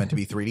when it's all meant to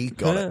be 3D."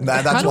 Got it.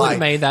 That's Kinda why. would've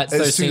made that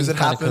so as soon as seem it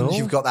kinda happens, cool.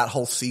 you've got that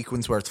whole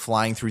sequence where it's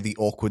flying through the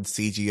awkward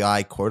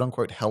CGI quote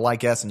unquote hell, I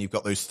guess, and you've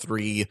got those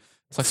 3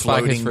 like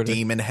Spy Kids floating 3D.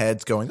 demon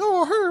heads going.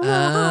 Oh, her.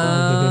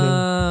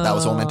 That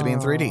was all meant to be in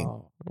 3D.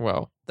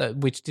 Well,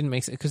 Which didn't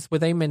make sense because were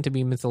they meant to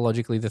be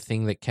mythologically the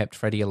thing that kept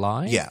Freddy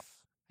alive? Yeah.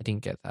 I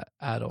didn't get that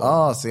at all.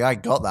 Oh, see, I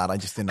got that. I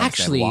just didn't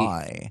Actually,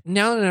 understand why.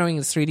 now knowing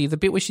it's 3D, the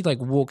bit where she like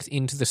walks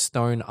into the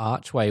stone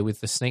archway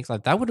with the snakes,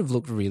 like that would have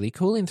looked really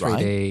cool in 3D.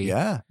 Right?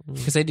 Yeah.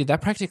 because they did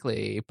that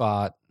practically.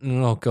 But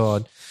oh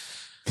god,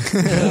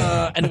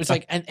 and it was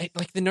like, and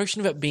like the notion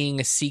of it being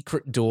a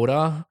secret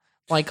daughter.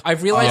 Like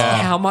I've realized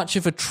how much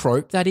of a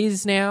trope that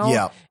is now.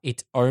 Yeah.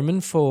 It's Omen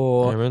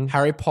 4, Omen.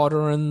 Harry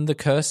Potter and the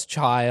Cursed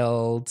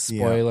Child.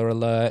 Spoiler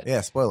alert.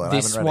 Yeah, spoiler. I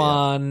This haven't read it yet.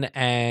 one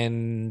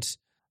and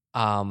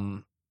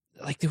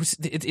like there was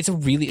it's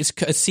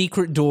a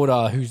secret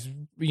daughter who's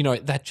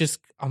that just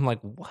I'm like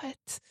what.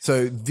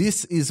 So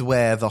this is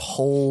where the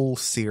whole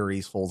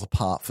series falls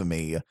apart for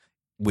me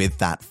with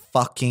that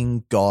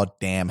fucking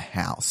goddamn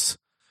house.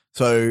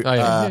 So,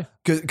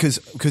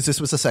 because this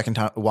was the second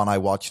one I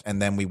watched,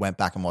 and then we went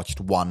back and watched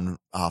one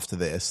after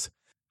this.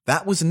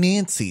 That was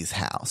Nancy's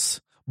house.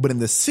 But in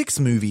the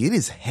 6th movie, it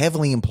is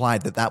heavily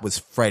implied that that was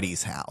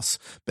Freddy's house.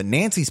 But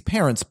Nancy's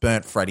parents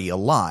burnt Freddy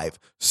alive.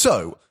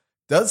 So,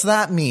 does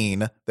that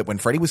mean that when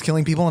Freddy was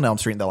killing people on Elm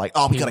Street, they're like,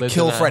 oh, we gotta lived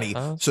kill in that Freddy.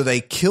 house? So they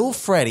kill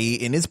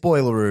Freddy in his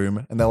boiler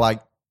room, and they're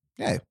like,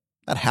 yeah,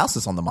 that house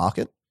is on the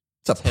market.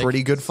 It's a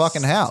pretty good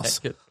fucking house.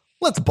 Take it.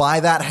 Let's buy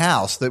that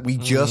house that we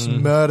just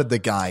murdered the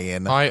guy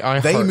in. They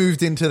hope-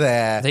 moved into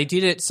there. They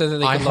did it so that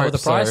they I could lower hope the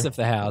price so. of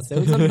the house. There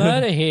was a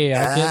murder here.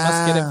 I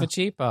must get it for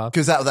cheaper.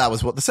 Because that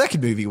was what the second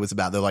movie was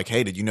about. They're like,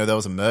 hey, did you know there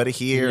was a murder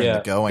here? And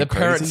they're going the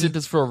parents crazy. did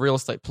this for a real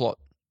estate plot.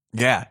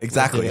 Yeah,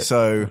 exactly. it.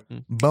 So,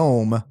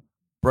 boom,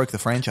 broke the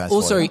franchise.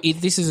 Also, for you.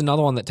 this is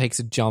another one that takes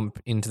a jump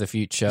into the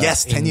future.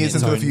 Yes, 10 years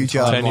its into the own future,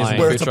 10 years timeline. into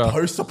where the it's a future.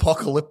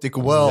 post-apocalyptic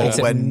world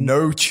Except where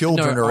no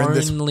children are in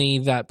this. Only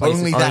that place.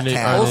 Only is- that Only-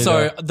 town.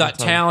 Also, that that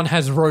town. town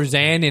has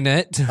Roseanne in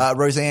it.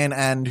 Roseanne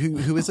and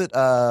who is it?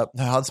 Her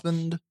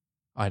husband.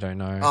 I don't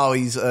know. Oh,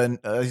 he's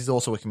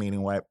also a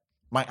comedian. Where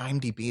my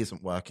IMDb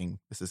isn't working.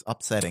 This is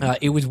upsetting.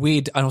 It was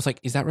weird. I was like,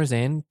 is that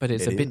Roseanne? But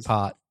it's It a bit is.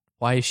 part.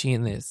 Why is she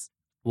in this?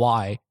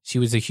 Why? She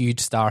was a huge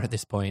star at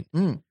this point.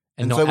 Mm.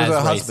 And not so was as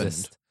her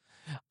racist.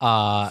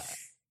 husband.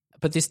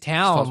 But this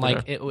town,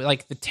 Supposed to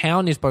like the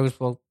town is both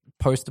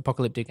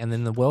post-apocalyptic, and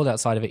then the world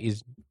outside of it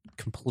is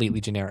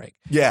completely generic.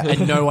 Yeah.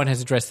 And no one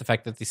has addressed the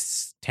fact that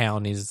this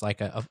town is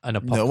like an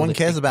apocalyptic No one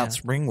cares about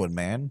town. Springwood,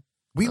 man.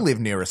 We live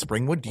near a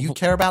Springwood. Do you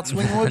care about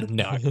Springwood?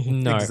 No.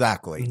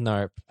 Exactly.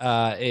 No.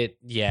 I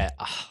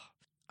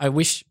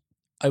wish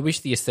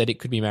the aesthetic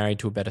could be married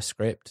to a better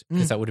script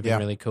because that would have been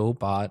really cool.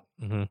 But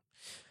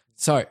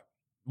so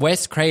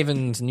Wes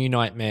Craven's New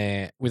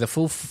Nightmare with a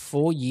full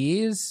 4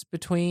 years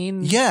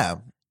between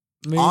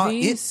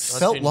movies. It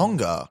felt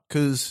longer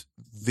because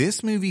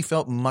this movie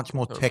felt much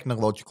more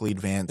technologically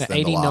advanced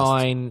than the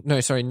last.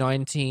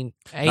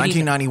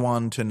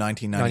 1991 to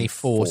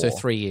 1994. So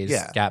 3 years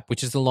gap,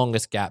 which is the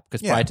longest gap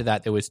because prior to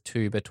that there was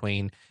 2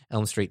 between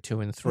Elm Street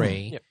 2 and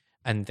 3,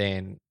 and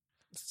then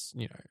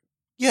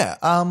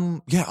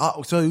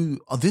So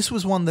this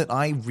was one that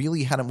I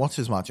really hadn't watched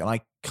as much, and I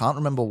can't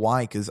remember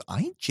why because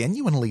I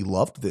genuinely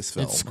loved this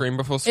film. It's Scream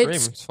before Scream.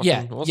 It's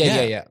fucking awesome.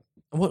 Yeah.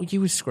 What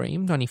year was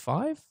Scream?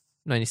 95?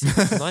 96?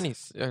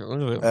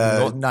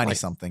 90s. 90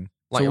 something.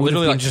 Like So it would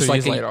literally have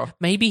like been 2 years later.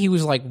 Maybe he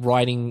was like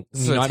writing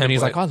This is New a Nightmare and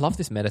he's like, template. I love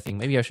this meta thing.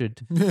 Maybe I should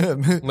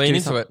Lean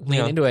into it.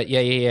 lean into it.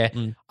 Yeah.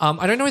 Mm.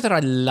 I don't know that I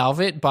love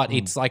it, but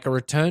it's like a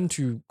return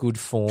to good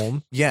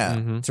form. Yeah.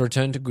 It's a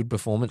return to good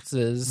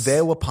performances.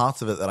 There were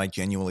parts of it that I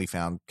genuinely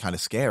found kind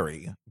of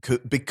scary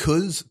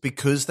because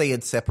they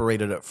had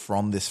separated it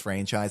from this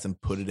franchise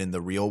and put it in the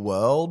real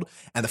world,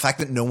 and the fact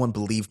that no one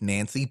believed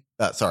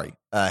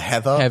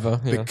Heather,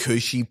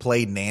 because she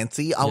played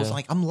Nancy. I was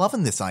like, I'm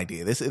loving this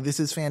idea. This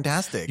is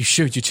fantastic. You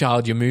showed your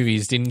child your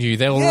movies, didn't you?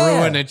 They'll Yeah.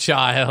 ruin a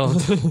child.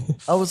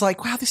 I was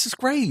like, wow, this is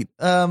great.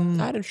 I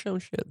didn't show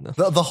shit. No.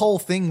 The whole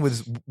thing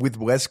was with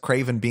Wes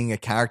Craven being a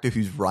character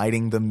who's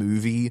writing the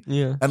movie,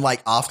 and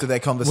like after their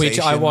conversation, Which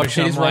I watched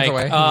and He's I'm like,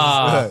 right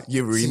away.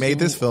 you remade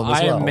this film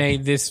as I well.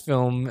 made this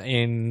film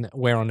in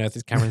Where on Earth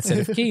is Cameron's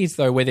Set of Keys,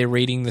 though, where they're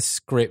reading the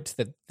script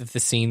that the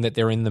scene that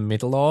they're in the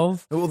middle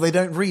of. Well, they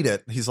don't read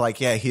it. He's like,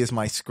 yeah, here's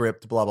my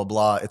script, blah, blah,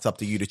 blah. It's up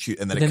to you to choose.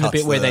 And then Then it the cuts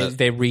bit where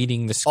they're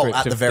reading the script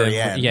at the of very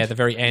end. Yeah, the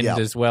very end Yeah.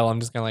 as well. I'm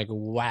just kind of like,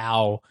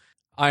 wow,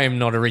 I am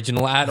not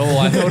original at all.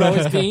 I thought I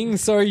was being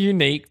so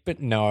unique,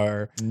 but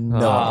no.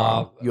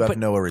 No, you have but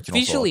no original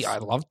visually,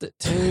 thoughts. I loved it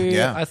too.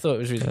 Yeah. I thought it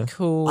was really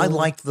cool. I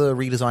liked the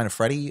redesign of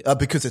Freddy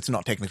because it's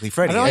not technically I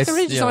Freddy. don't like the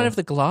It's- redesign yeah. of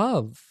the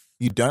glove.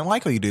 You don't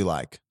like or you do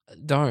like?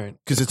 Don't.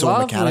 'Cause it's The all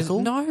glove was- mechanical?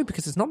 No,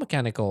 because it's not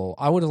mechanical.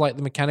 I would have liked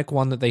the mechanical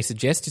one that they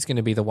suggest is going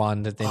to be the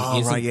one that then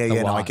isn't right. Yeah, the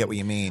yeah. one. No, I get what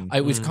you mean.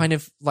 It was kind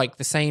of like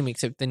the same,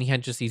 except then he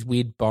had just these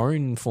weird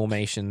bone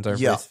formations over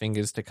Yeah. his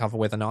fingers to cover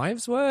where the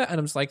knives were, and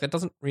I'm just like, that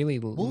doesn't really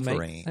Wolverine.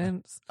 make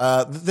sense.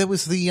 There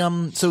was the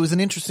so it was an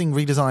interesting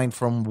redesign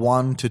from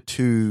 1 to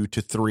 2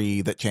 to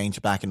 3 that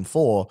changed back and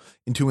 4.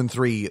 In 2 and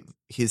 3,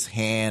 his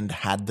hand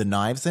had the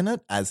knives in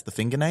it as the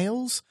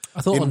fingernails.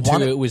 I thought In on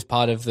one- 2 it was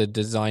part of the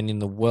design in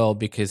the world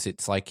because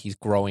it's like he's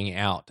growing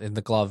out, and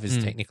the glove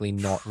is technically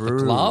not the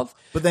True. glove,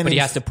 But then he in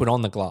has to put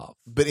on the glove.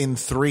 But in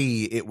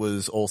 3, it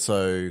was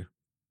also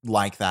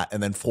like that,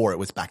 and then 4, it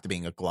was back to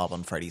being a glove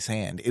on Freddy's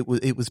hand. It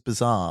was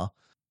bizarre.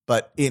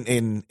 But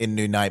in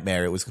New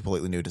Nightmare, it was a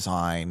completely new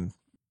design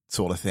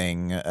sort of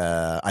thing.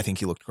 I think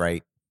he looked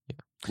great.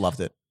 Loved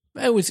it.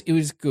 It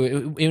was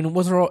good.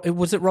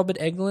 Was it Robert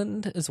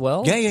Englund as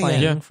well? Yeah.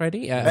 playing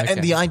Freddy. Yeah,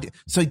 And the idea.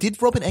 So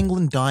did Robert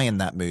Englund die in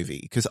that movie?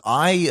 Because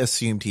I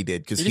assumed he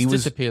did. Because He he just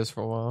was disappears for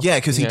a while. yeah.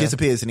 Because he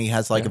disappears and he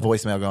has like a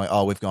voicemail going,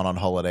 "Oh, we've gone on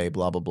holiday."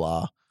 Blah blah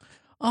blah.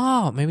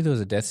 Oh, maybe there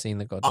was a death scene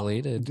that got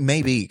deleted.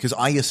 Maybe because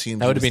I assumed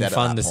That he would have was been dead at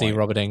fun that to see point.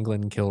 Robert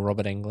Englund kill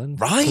Robert Englund.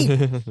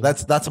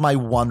 Right. That's my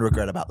one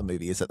regret about the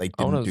movie is that they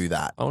didn't wanna- do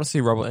that. I want to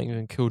see Robert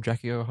Englund kill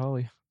Jackie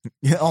O'Harley.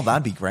 Yeah. Oh,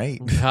 that'd be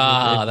great.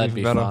 That'd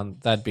be better. fun.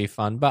 That'd be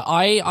fun. But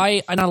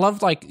I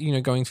loved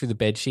going through the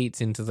bed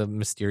sheets into the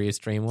mysterious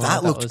dream world.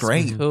 That looked was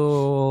great.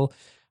 Cool.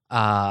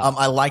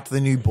 I liked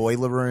the new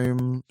boiler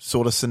room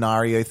sort of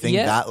scenario thing.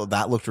 Yeah.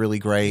 That looked really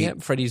great.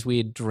 Yep, Freddy's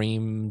weird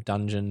dream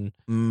dungeon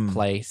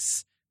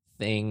place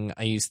thing.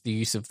 I used the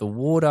use of the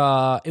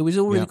water. It was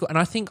all really cool. And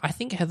I think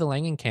Heather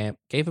Langenkamp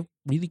gave a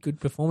really good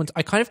performance.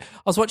 I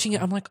was watching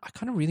it, I'm like, I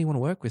kind of really want to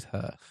work with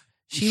her.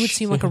 She would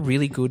seem like a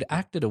really good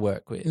actor to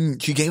work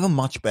with. She gave a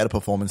much better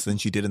performance than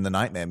she did in the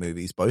Nightmare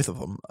movies, both of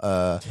them.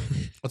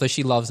 Although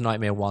she loves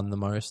Nightmare 1 the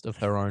most of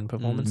her own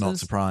performances. Not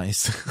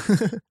surprised.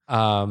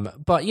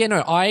 But yeah,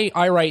 no,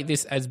 I rate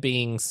this as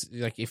being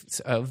like if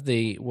of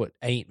the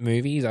 8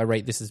 movies, I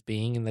rate this as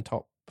being in the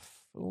top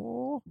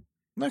 4.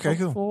 Okay,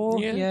 Top cool. 4?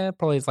 Yeah. Yeah,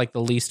 probably it's like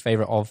the least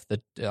favorite of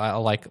the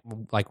like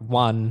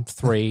 1,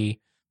 3,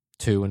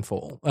 2, and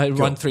 4.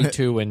 1, 3,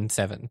 2, and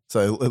 7.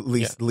 So at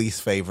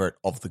least favorite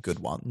of the good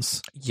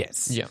ones.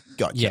 Yes. Yeah.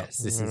 Gotcha. Yes,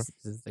 this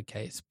is the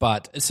case.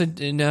 But so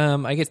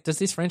I guess does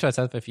this franchise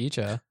have a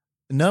future?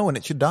 No, and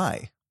it should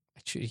die.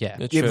 Yeah.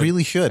 It It should.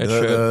 really should. It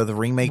The, should. the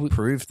remake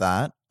proved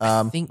that.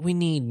 I think we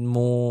need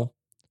more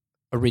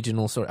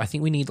original story. I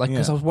think we need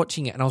because I was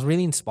watching it and I was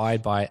really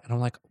inspired by it, and I'm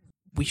like,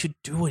 we should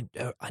do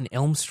an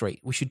Elm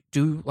Street. We should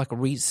do like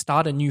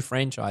start a new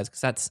franchise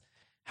because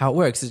how it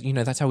works. Is,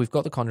 that's how we've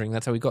got The Conjuring.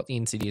 That's how we got the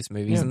Insidious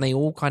movies, and they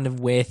all kind of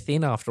wear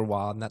thin after a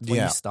while. And that's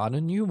when you start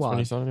a new one.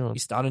 You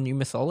start a new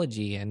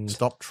mythology, and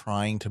stop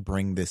trying to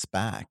bring this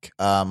back.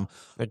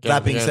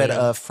 That being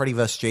said, Freddy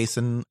vs.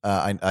 Jason.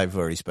 I've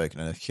already spoken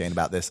to Shane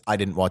about this. I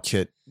didn't watch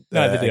it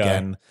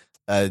again.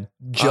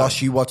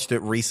 Josh, you watched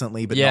it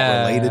recently, but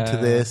not related to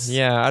this.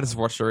 Yeah, I just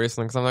watched it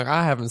recently because I'm like,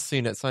 I haven't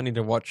seen it, so I need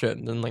to watch it.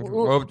 And then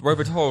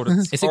we're told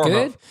it's is it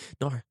good?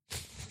 No.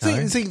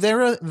 See,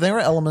 there are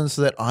elements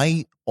that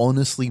I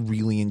honestly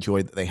really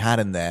enjoyed that they had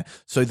in there.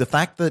 So the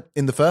fact that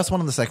in the first one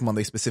and the second one,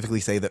 they specifically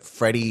say that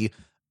Freddy,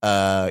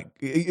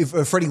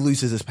 if Freddy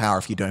loses his power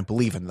if you don't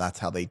believe him, that's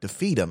how they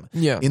defeat him.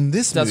 Yeah, in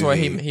this, that's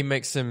movie, why he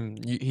makes him.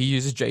 He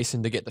uses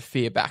Jason to get the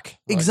fear back.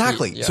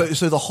 Exactly.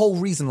 So the whole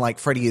reason like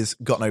Freddy has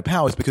got no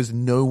power is because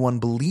no one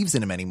believes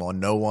in him anymore.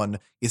 No one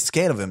is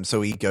scared of him.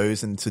 So he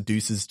goes and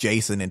seduces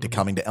Jason into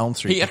coming to Elm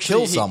Street to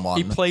kill someone.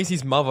 He plays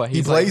his mother.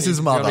 He plays his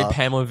mother.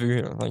 Pamela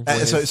Vu.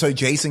 So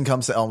Jason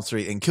comes to Elm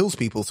Street and kills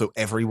people. So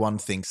everyone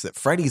thinks that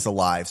Freddy's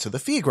alive. So the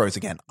fear grows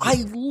again.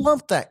 I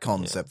love that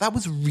concept. That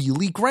was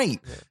really great.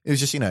 It was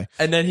just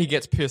and then he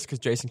gets pissed because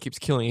Jason keeps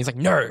killing. He's like,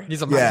 no,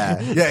 he's a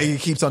man. Yeah, he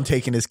keeps on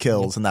taking his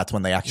kills, and that's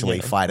when they actually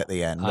fight at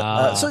the end.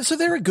 So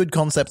there are good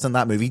concepts in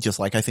that movie, just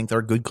like I think there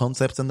are good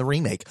concepts in the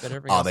remake.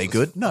 Are they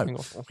good? No.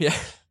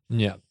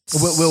 Yeah.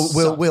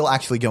 We'll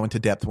actually go into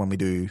depth when we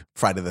do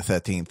Friday the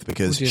 13th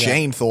because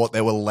Shane thought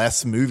there were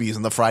less movies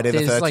in the Friday the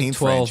 13th like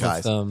 12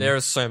 franchise. Of them. There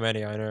are so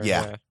many, I know.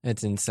 Yeah.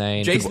 It's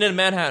insane. Jason in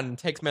Manhattan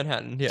takes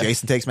Manhattan. Yeah.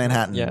 Jason takes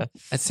Manhattan. Yeah.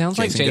 It sounds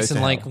like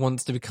Jason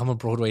wants to become a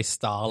Broadway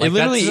star. Like, it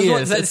literally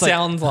is. That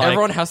sounds like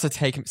everyone has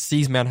to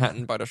seize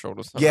Manhattan by the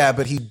shoulders. Yeah,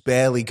 but he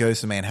barely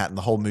goes to Manhattan.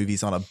 The whole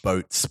movie's on a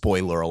boat.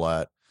 Spoiler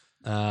alert.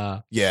 So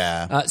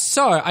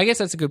I guess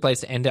that's a good place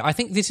to end it. I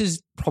think this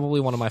is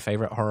probably one of my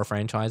favorite horror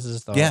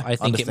franchises, though. Yeah, I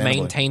think it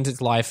maintains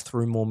its life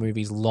through more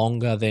movies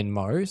longer than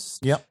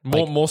most. Yep.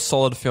 More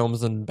solid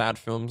films than bad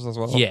films as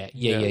well. Yeah.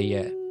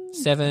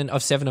 7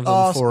 of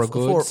them, 4 are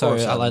good. So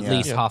at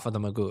least half of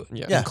them are good.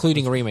 Yeah.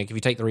 Including a remake. If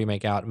you take the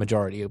remake out,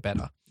 majority are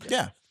better.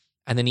 Yeah.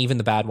 And then even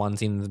the bad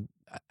ones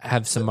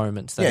have some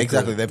moments that are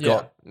exactly. good. They've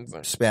got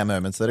spare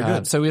moments that are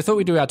good. So we thought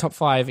we'd do our top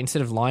 5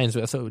 instead of lions.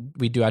 We thought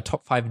we'd do our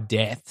top 5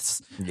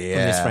 deaths from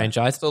this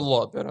franchise. It's a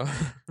lot better.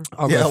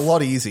 A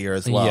lot easier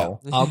as well.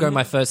 Yeah. I'll go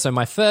my first. So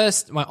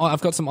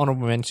I've got some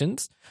honorable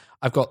mentions.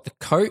 I've got the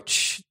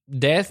coach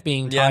death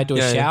being tied to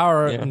a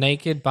shower,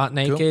 naked, butt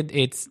naked. Cool.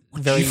 It's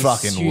very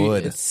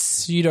would. It's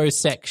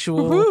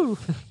pseudo-sexual,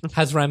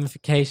 has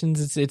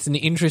ramifications. It's an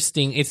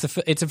interesting. It's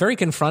a very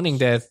confronting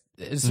death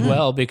as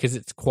well because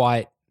it's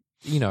quite.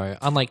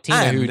 Unlike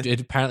Tina, who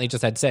apparently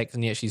just had sex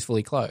and yet she's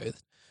fully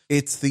clothed.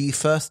 It's the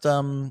first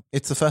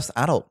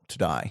adult to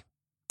die.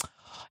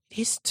 It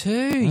is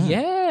too.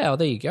 Yeah. Oh,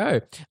 there you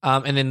go.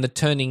 And then the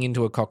turning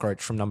into a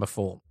cockroach from number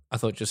 4. I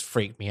thought just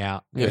freaked me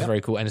out. It was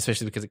very cool, and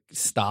especially because it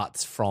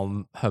starts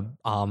from her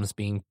arms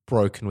being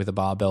broken with a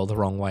barbell the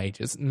wrong way.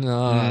 Just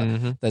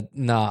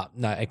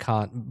it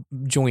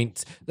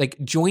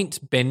can't.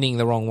 Joint bending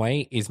the wrong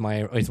way is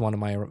one of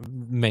my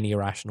many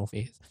irrational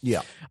fears.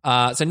 Yeah.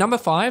 So number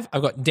 5,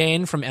 I've got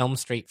Dan from Elm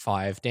Street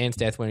 5. Dan's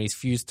death when he's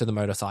fused to the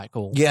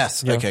motorcycle.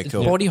 Yes. Yeah. Okay.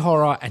 Cool. Body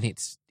horror, and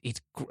it's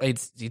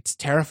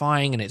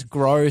terrifying and it's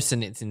gross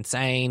and it's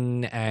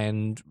insane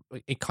and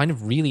it kind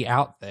of really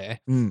out there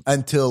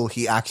until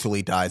he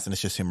actually dies and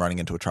it's just him running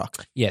into a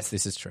truck. Yes,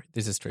 this is true.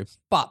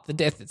 But the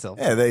death itself,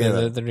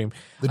 the dream.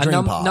 The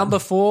dream part. Number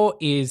 4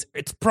 is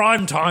it's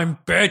prime time,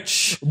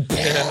 bitch.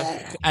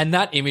 And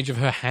that image of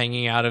her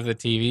hanging out of the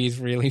TV is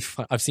really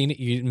fun. I've seen it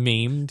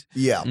memed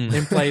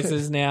in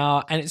places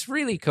now, and it's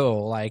really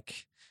cool.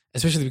 Like,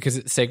 especially because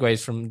it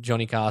segues from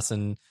Johnny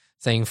Carson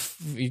saying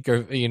you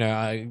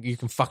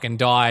can fucking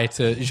die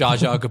to Jar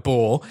Jar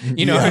Gabor.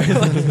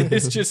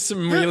 It's just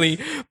some really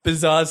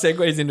bizarre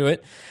segues into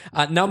it.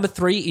 Number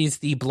 3 is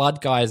the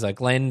blood geyser,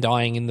 Glenn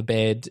dying in the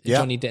bed.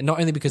 Johnny Depp, not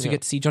only because you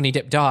get to see Johnny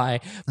Depp die,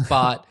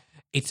 but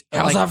it's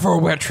how's that for a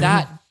wet dream?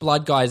 That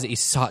blood geyser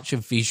is such a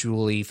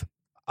visually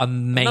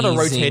amazing not a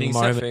rotating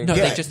moment. No,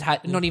 they just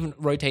had not even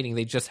rotating.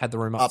 They just had the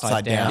room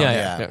upside down.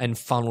 And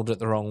funneled it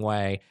the wrong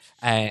way,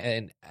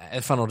 and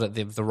funneled it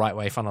the right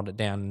way. Funneled it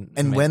down.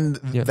 And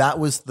that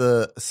was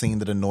the scene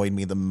that annoyed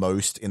me the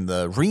most in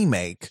the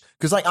remake,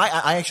 because like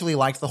I actually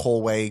liked the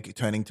hallway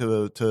turning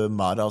to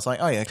mud. I was like,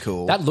 oh yeah,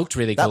 cool. That looked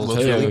really cool. That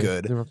looked really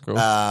good. Cool.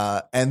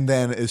 And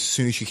then as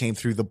soon as she came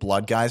through the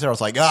blood geyser, I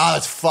was like,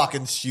 that's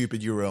fucking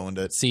stupid. You ruined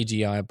it.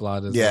 CGI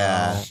blood as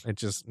well. It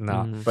just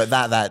But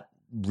that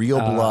real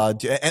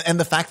blood, and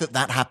the fact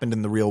that happened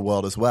in the real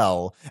world as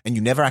well, and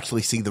you never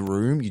actually see the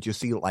room, you just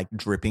see it like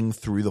dripping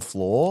through the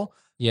floor.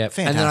 Yeah,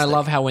 fantastic. And then I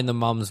love how when the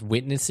mum's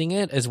witnessing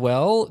it as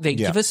well, they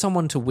give us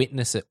someone to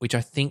witness it, which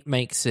I think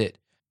makes it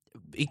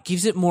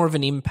gives it more of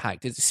an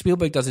impact.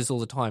 Spielberg does this all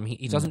the time.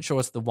 He doesn't show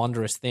us the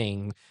wondrous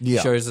thing. He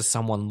shows us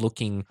someone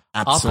looking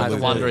up at the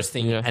wondrous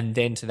thing and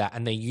then to that.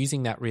 And they're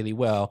using that really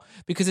well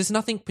because there's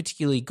nothing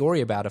particularly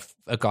gory about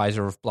a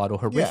geyser of blood or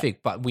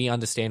horrific, but we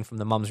understand from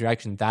the mum's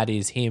reaction that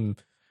is him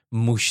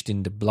mushed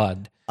into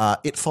blood.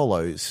 It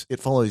follows. It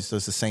follows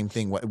does the same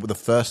thing. The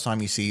first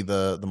time you see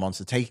the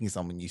monster taking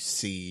someone, you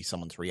see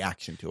someone's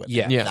reaction to it.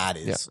 Yeah. And that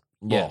is.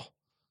 Yeah.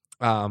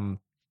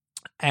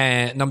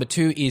 And number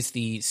 2 is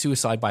the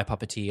suicide by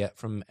puppeteer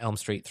from Elm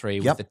Street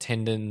 3 with the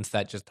tendons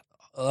that just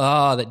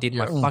that did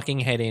my fucking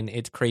head in.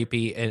 It's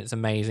creepy and it's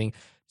amazing.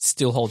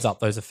 Still holds up.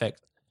 Those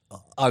effects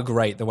are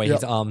great. The way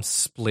his arms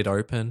split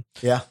open.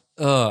 Yeah.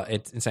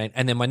 It's insane.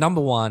 And then my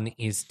number 1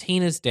 is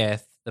Tina's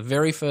death, the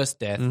very first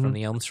death from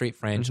the Elm Street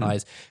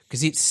franchise,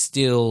 because it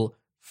still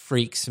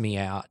freaks me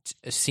out.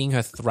 Seeing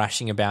her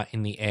thrashing about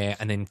in the air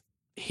and then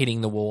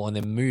hitting the wall and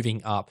then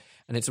moving up.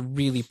 And it's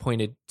really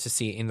pointed to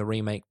see it in the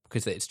remake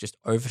because it's just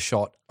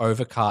overshot,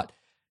 overcut.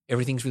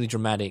 Everything's really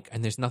dramatic,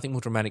 and there's nothing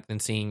more dramatic than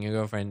seeing your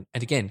girlfriend,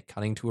 and again,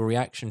 cutting to a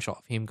reaction shot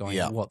of him going,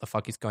 what the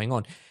fuck is going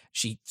on?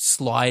 She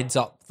slides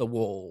up the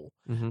wall,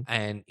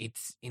 and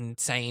it's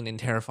insane and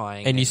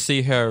terrifying. And you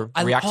see her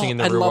reacting in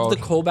the real world. I love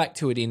the callback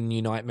to it in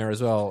New Nightmare as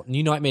well.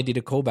 New Nightmare did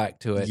a callback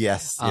to it.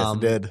 Yes,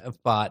 it did.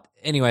 But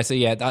anyway, so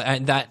yeah,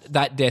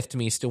 that death to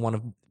me is still one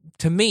of,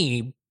 to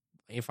me,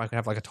 if I could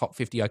have like a top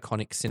 50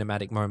 iconic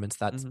cinematic moments,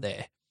 that's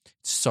there.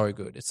 It's so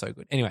good. It's so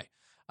good. Anyway,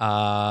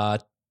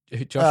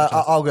 Josh,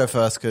 I'll go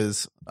first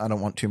because I don't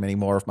want too many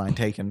more of mine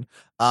taken.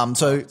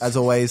 So as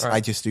always,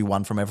 I just do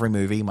one from every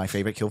movie. My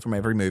favorite kill from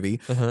every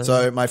movie.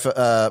 So my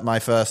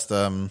first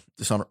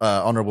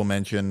honorable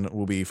mention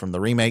will be from the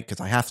remake because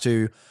I have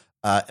to.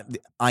 The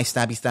eye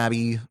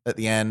stabby at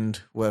the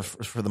end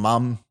for the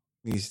mum.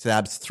 He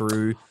stabs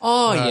through.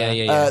 Oh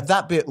yeah.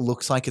 That bit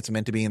looks like it's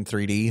meant to be in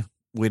 3D.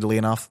 Weirdly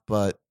enough,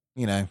 but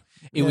you know,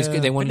 it was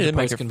good. They wanted to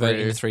post convert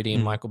it into 3D. 3D,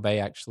 and Michael Bay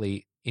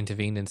actually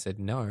intervened and said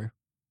no.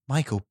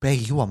 Michael Bay,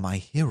 you are my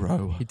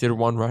hero. He did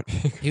one right.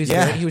 He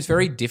was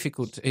very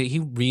difficult. He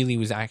really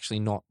was actually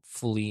not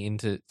fully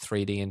into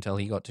 3D until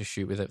he got to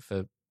shoot with it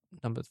for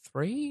number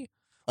 3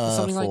 or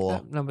something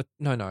 4. like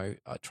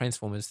that.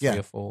 Transformers 3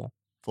 or 4.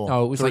 4.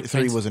 No, it was like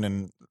 3 wasn't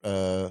in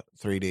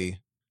 3D.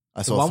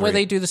 I saw the one 3. where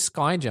they do the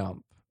sky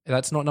jump.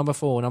 That's not number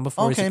 4. Number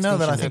 4 is okay. No,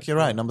 then I Extinction. think you're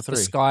right. Number 3.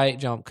 The sky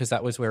jump, because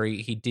that was where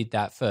he did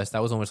that first.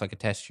 That was almost like a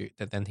test shoot.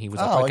 That then he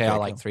was like, okay, I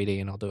like 3D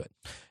and I'll do it.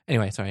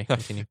 Anyway, sorry,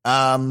 continue.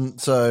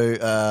 So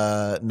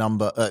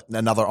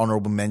another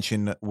honorable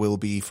mention will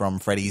be from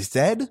Freddy's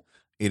Dead.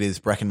 It is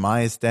Breckin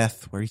Meyer's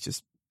death, where he's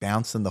just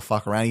bouncing the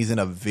fuck around. He's in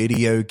a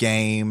video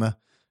game.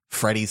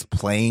 Freddy's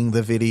playing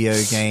the video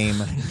game.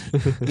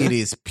 It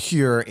is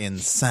pure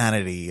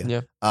insanity.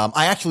 Yeah.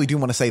 I actually do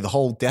want to say the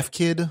whole deaf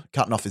kid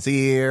cutting off his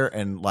ear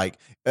and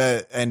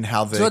and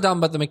how It's well done,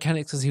 but the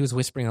mechanics, as he was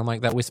whispering, I'm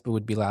like, that whisper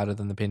would be louder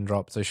than the pin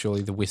drop, so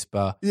surely the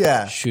whisper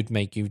should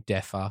make you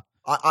deafer.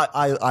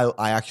 I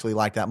actually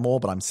like that more,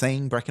 but I'm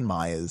saying Breckin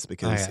Myers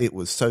because it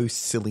was so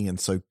silly and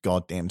so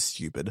goddamn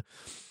stupid.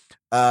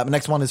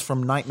 Next one is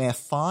from Nightmare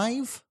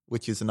 5,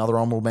 which is another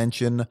honorable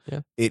mention.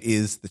 Yeah. It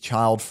is the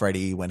child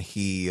Freddy when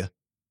he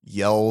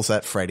yells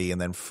at Freddy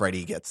and then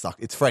Freddy gets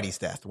sucked. It's Freddy's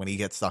death when he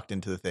gets sucked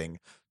into the thing.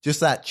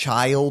 Just that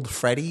child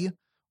Freddy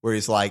where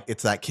he's like,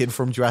 it's that kid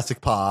from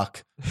Jurassic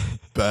Park,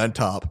 burnt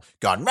up,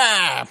 gone,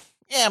 "Rah!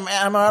 Yeah,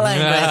 man, I'm all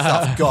angry and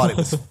stuff." God, it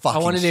was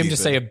fucking I wanted him to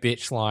stupid. say a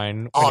bitch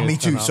line. Oh, when he me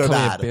was too, coming so up.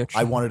 bad. bitch.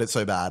 I wanted it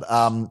so bad.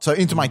 So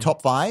into my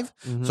top 5.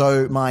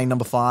 So my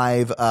number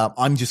 5,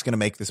 I'm just going to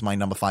make this my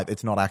number 5.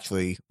 It's not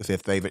actually the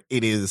 5th favorite.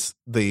 It is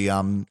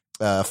the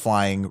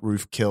flying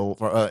roof kill.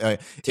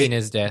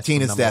 Tina's death.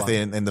 Tina's number death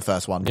 1. in the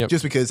first one. Yep.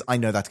 Just because I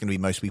know that's going to be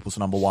most people's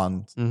number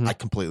 1. I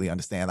completely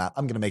understand that.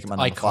 I'm going to make it my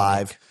number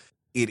Iconic. 5.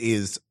 It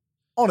is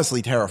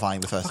honestly terrifying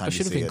the first I time you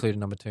should have see it. included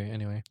number 2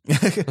 anyway.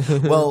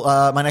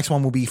 Well, my next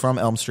one will be from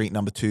Elm Street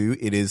number 2.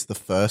 It is the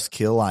first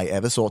kill I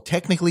ever saw.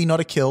 Technically not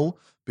a kill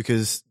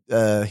because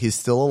he's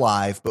still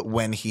alive, but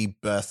when he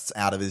bursts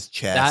out of his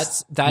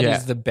chest. That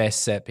is the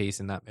best set piece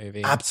in that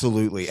movie.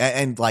 Absolutely.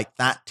 And like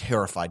that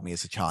terrified me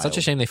as a child. Such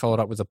a shame they followed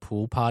up with a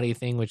pool party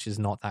thing, which is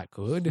not that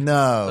good.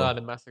 No.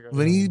 the massacre.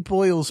 When he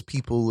boils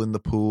people in the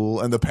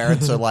pool and the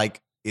parents are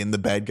like in the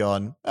bed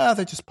going,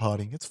 they're just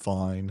partying. It's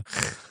fine.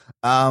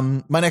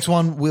 My next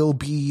one will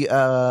be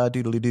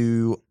okay,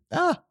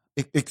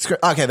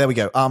 there we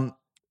go.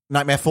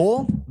 Nightmare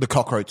 4, the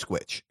cockroach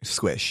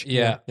squish.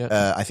 Yeah.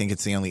 I think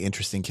it's the only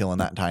interesting kill in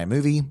that entire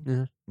movie.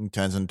 He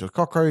turns into a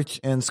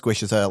cockroach and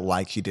squishes her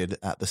like she did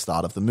at the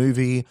start of the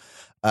movie.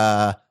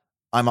 I'm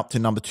up to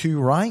number 2,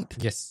 right?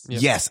 Yes.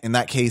 Yes. In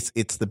that case,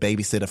 it's the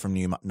babysitter from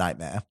New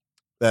Nightmare.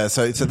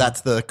 So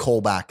that's the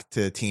callback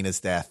to Tina's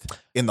death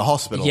in the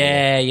hospital.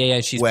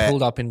 Yeah. She's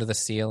pulled up into the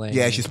ceiling.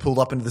 Yeah, she's pulled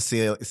up into the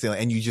ceiling,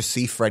 and you just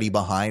see Freddy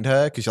behind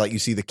her because you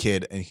see the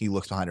kid, and he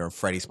looks behind her, and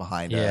Freddy's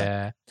behind her.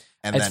 Yeah.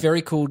 And it's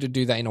very cool to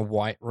do that in a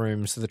white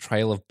room, so the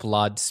trail of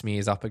blood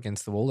smears up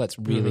against the wall. That's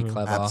really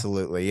clever.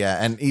 Absolutely,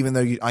 yeah. And even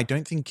though I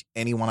don't think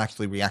anyone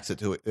actually reacts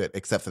to it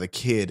except for the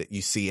kid,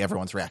 you see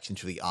everyone's reaction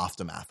to the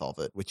aftermath of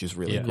it, which is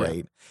really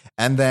great.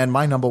 And then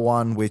my number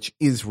 1, which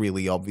is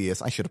really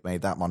obvious, I should have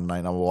made that one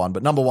my number 1,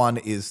 but number 1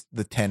 is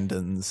the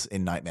tendons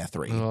in Nightmare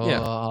 3.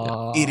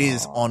 Oh. It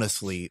is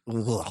honestly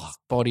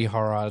body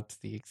horror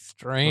to the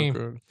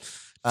extreme.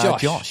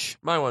 Josh.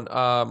 My one.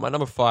 My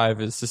number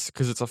 5 is just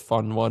because it's a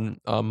fun one.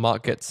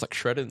 Mark gets like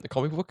shredded in the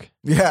comic book.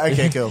 Yeah,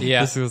 okay, cool.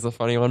 Yeah. This was a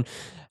funny one.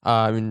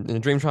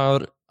 In Dream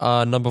Child.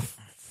 Number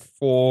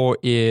 4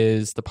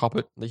 is the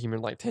puppet, the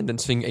human like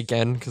tendons thing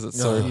again because it's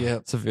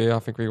so severe. I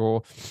think we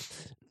all.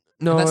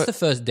 No, And that's the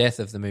first death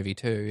of the movie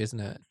too, isn't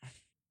it?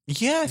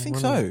 Yeah, I think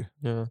so.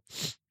 Yeah.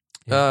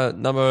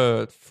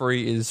 Number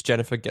 3 is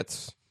Jennifer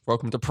gets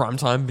welcome to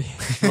primetime.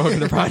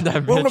 Welcome to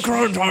primetime. Welcome to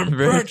primetime,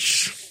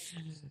 bitch.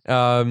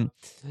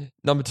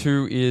 Number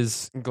 2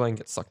 is Glenn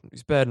gets sucked into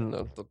his bed and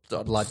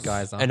the Blood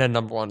guys are. And then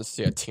number 1 is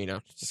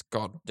Tina. Just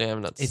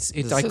goddamn, that's It's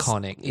just-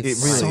 iconic.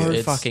 It's It really so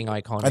is. fucking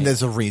iconic. And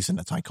there's a reason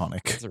it's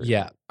iconic. it's a-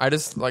 yeah. I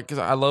just like because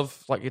I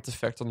love like its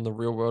effect on the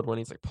real world when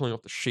he's like pulling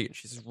off the sheet and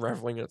she's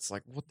reveling and it's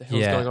like what the hell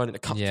is Yeah. going on in a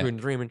cup Yeah. to in a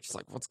dream and she's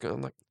like what's going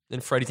on like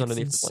and Freddy's It's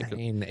underneath the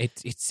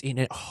blanket. insane.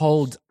 It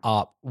holds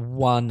up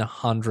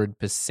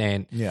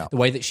 100%. Yeah. The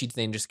way that she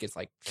then just gets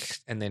like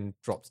and then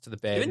drops to the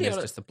bed and there's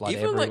just the blood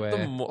everywhere. Like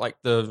the more, like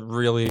the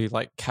really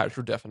like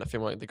casual death in a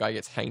film like the guy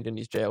gets hanged in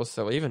his jail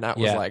cell. Even that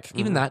was like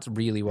even that's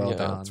really well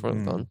done. It's well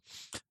done.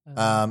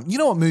 You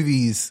know what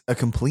movie's a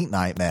complete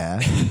nightmare?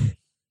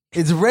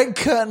 It's Red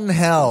Curtain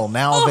Hell,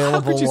 now available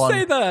how could you on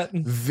say that?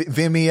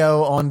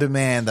 Vimeo on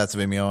demand. That's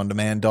Vimeo on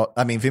demand.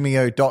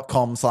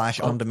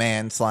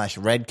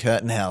 Vimeo.com/on-demand/Red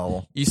Curtain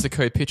Hell. Use the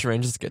code Picture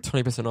Rangers to get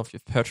 20% off your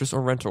purchase or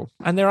rental.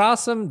 And there are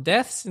some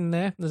deaths in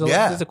there. There's quite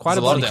There's a a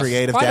lot body of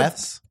creative quite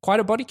deaths. quite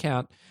a body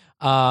count.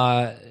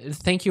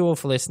 Thank you all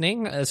for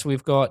listening. So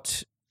we've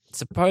got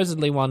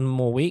supposedly one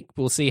more week.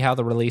 We'll see how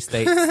the release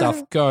date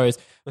stuff goes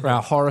for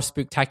our horror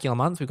spooktacular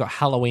month. We've got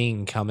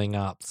Halloween coming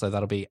up, so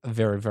that'll be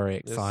very, very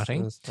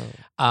exciting.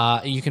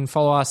 You can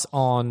follow us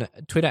on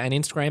Twitter and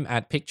Instagram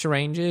at Picture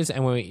Rangers,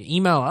 and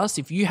email us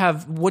if you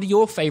have what are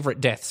your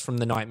favorite deaths from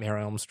the Nightmare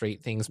on Elm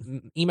Street things.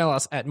 Email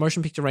us at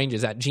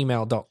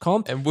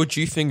motionpicturerangers@gmail.com. And would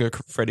you finger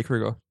Freddy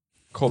Krueger?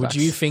 Would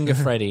you finger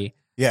Freddy?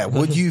 Yeah,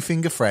 would you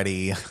finger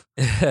Freddy?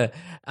 You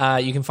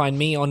can find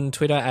me on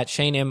Twitter at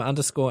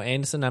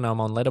ShaneM_Anderson, and I'm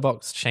on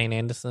Letterboxd, Shane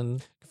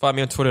Anderson. Find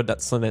me on Twitter,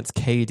 that's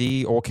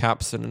KD, all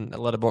caps, and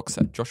Letterboxd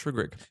at Joshua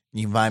Grigg.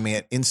 You can find me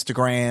at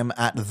Instagram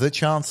at The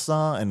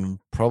Chancellor, and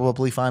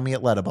probably find me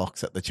at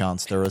Letterboxd at The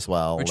Chancellor as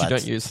well. Which you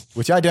don't use.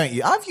 Which I don't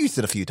use. I've used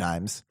it a few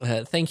times.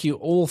 Thank you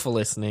all for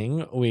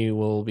listening. We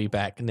will be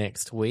back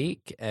next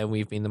week, and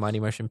we've been the Mighty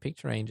Motion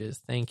Picture Rangers.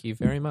 Thank you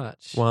very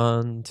much.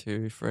 1,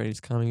 2,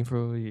 Freddy's coming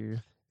for you.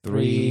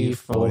 3,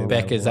 4,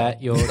 Becca's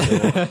at your door.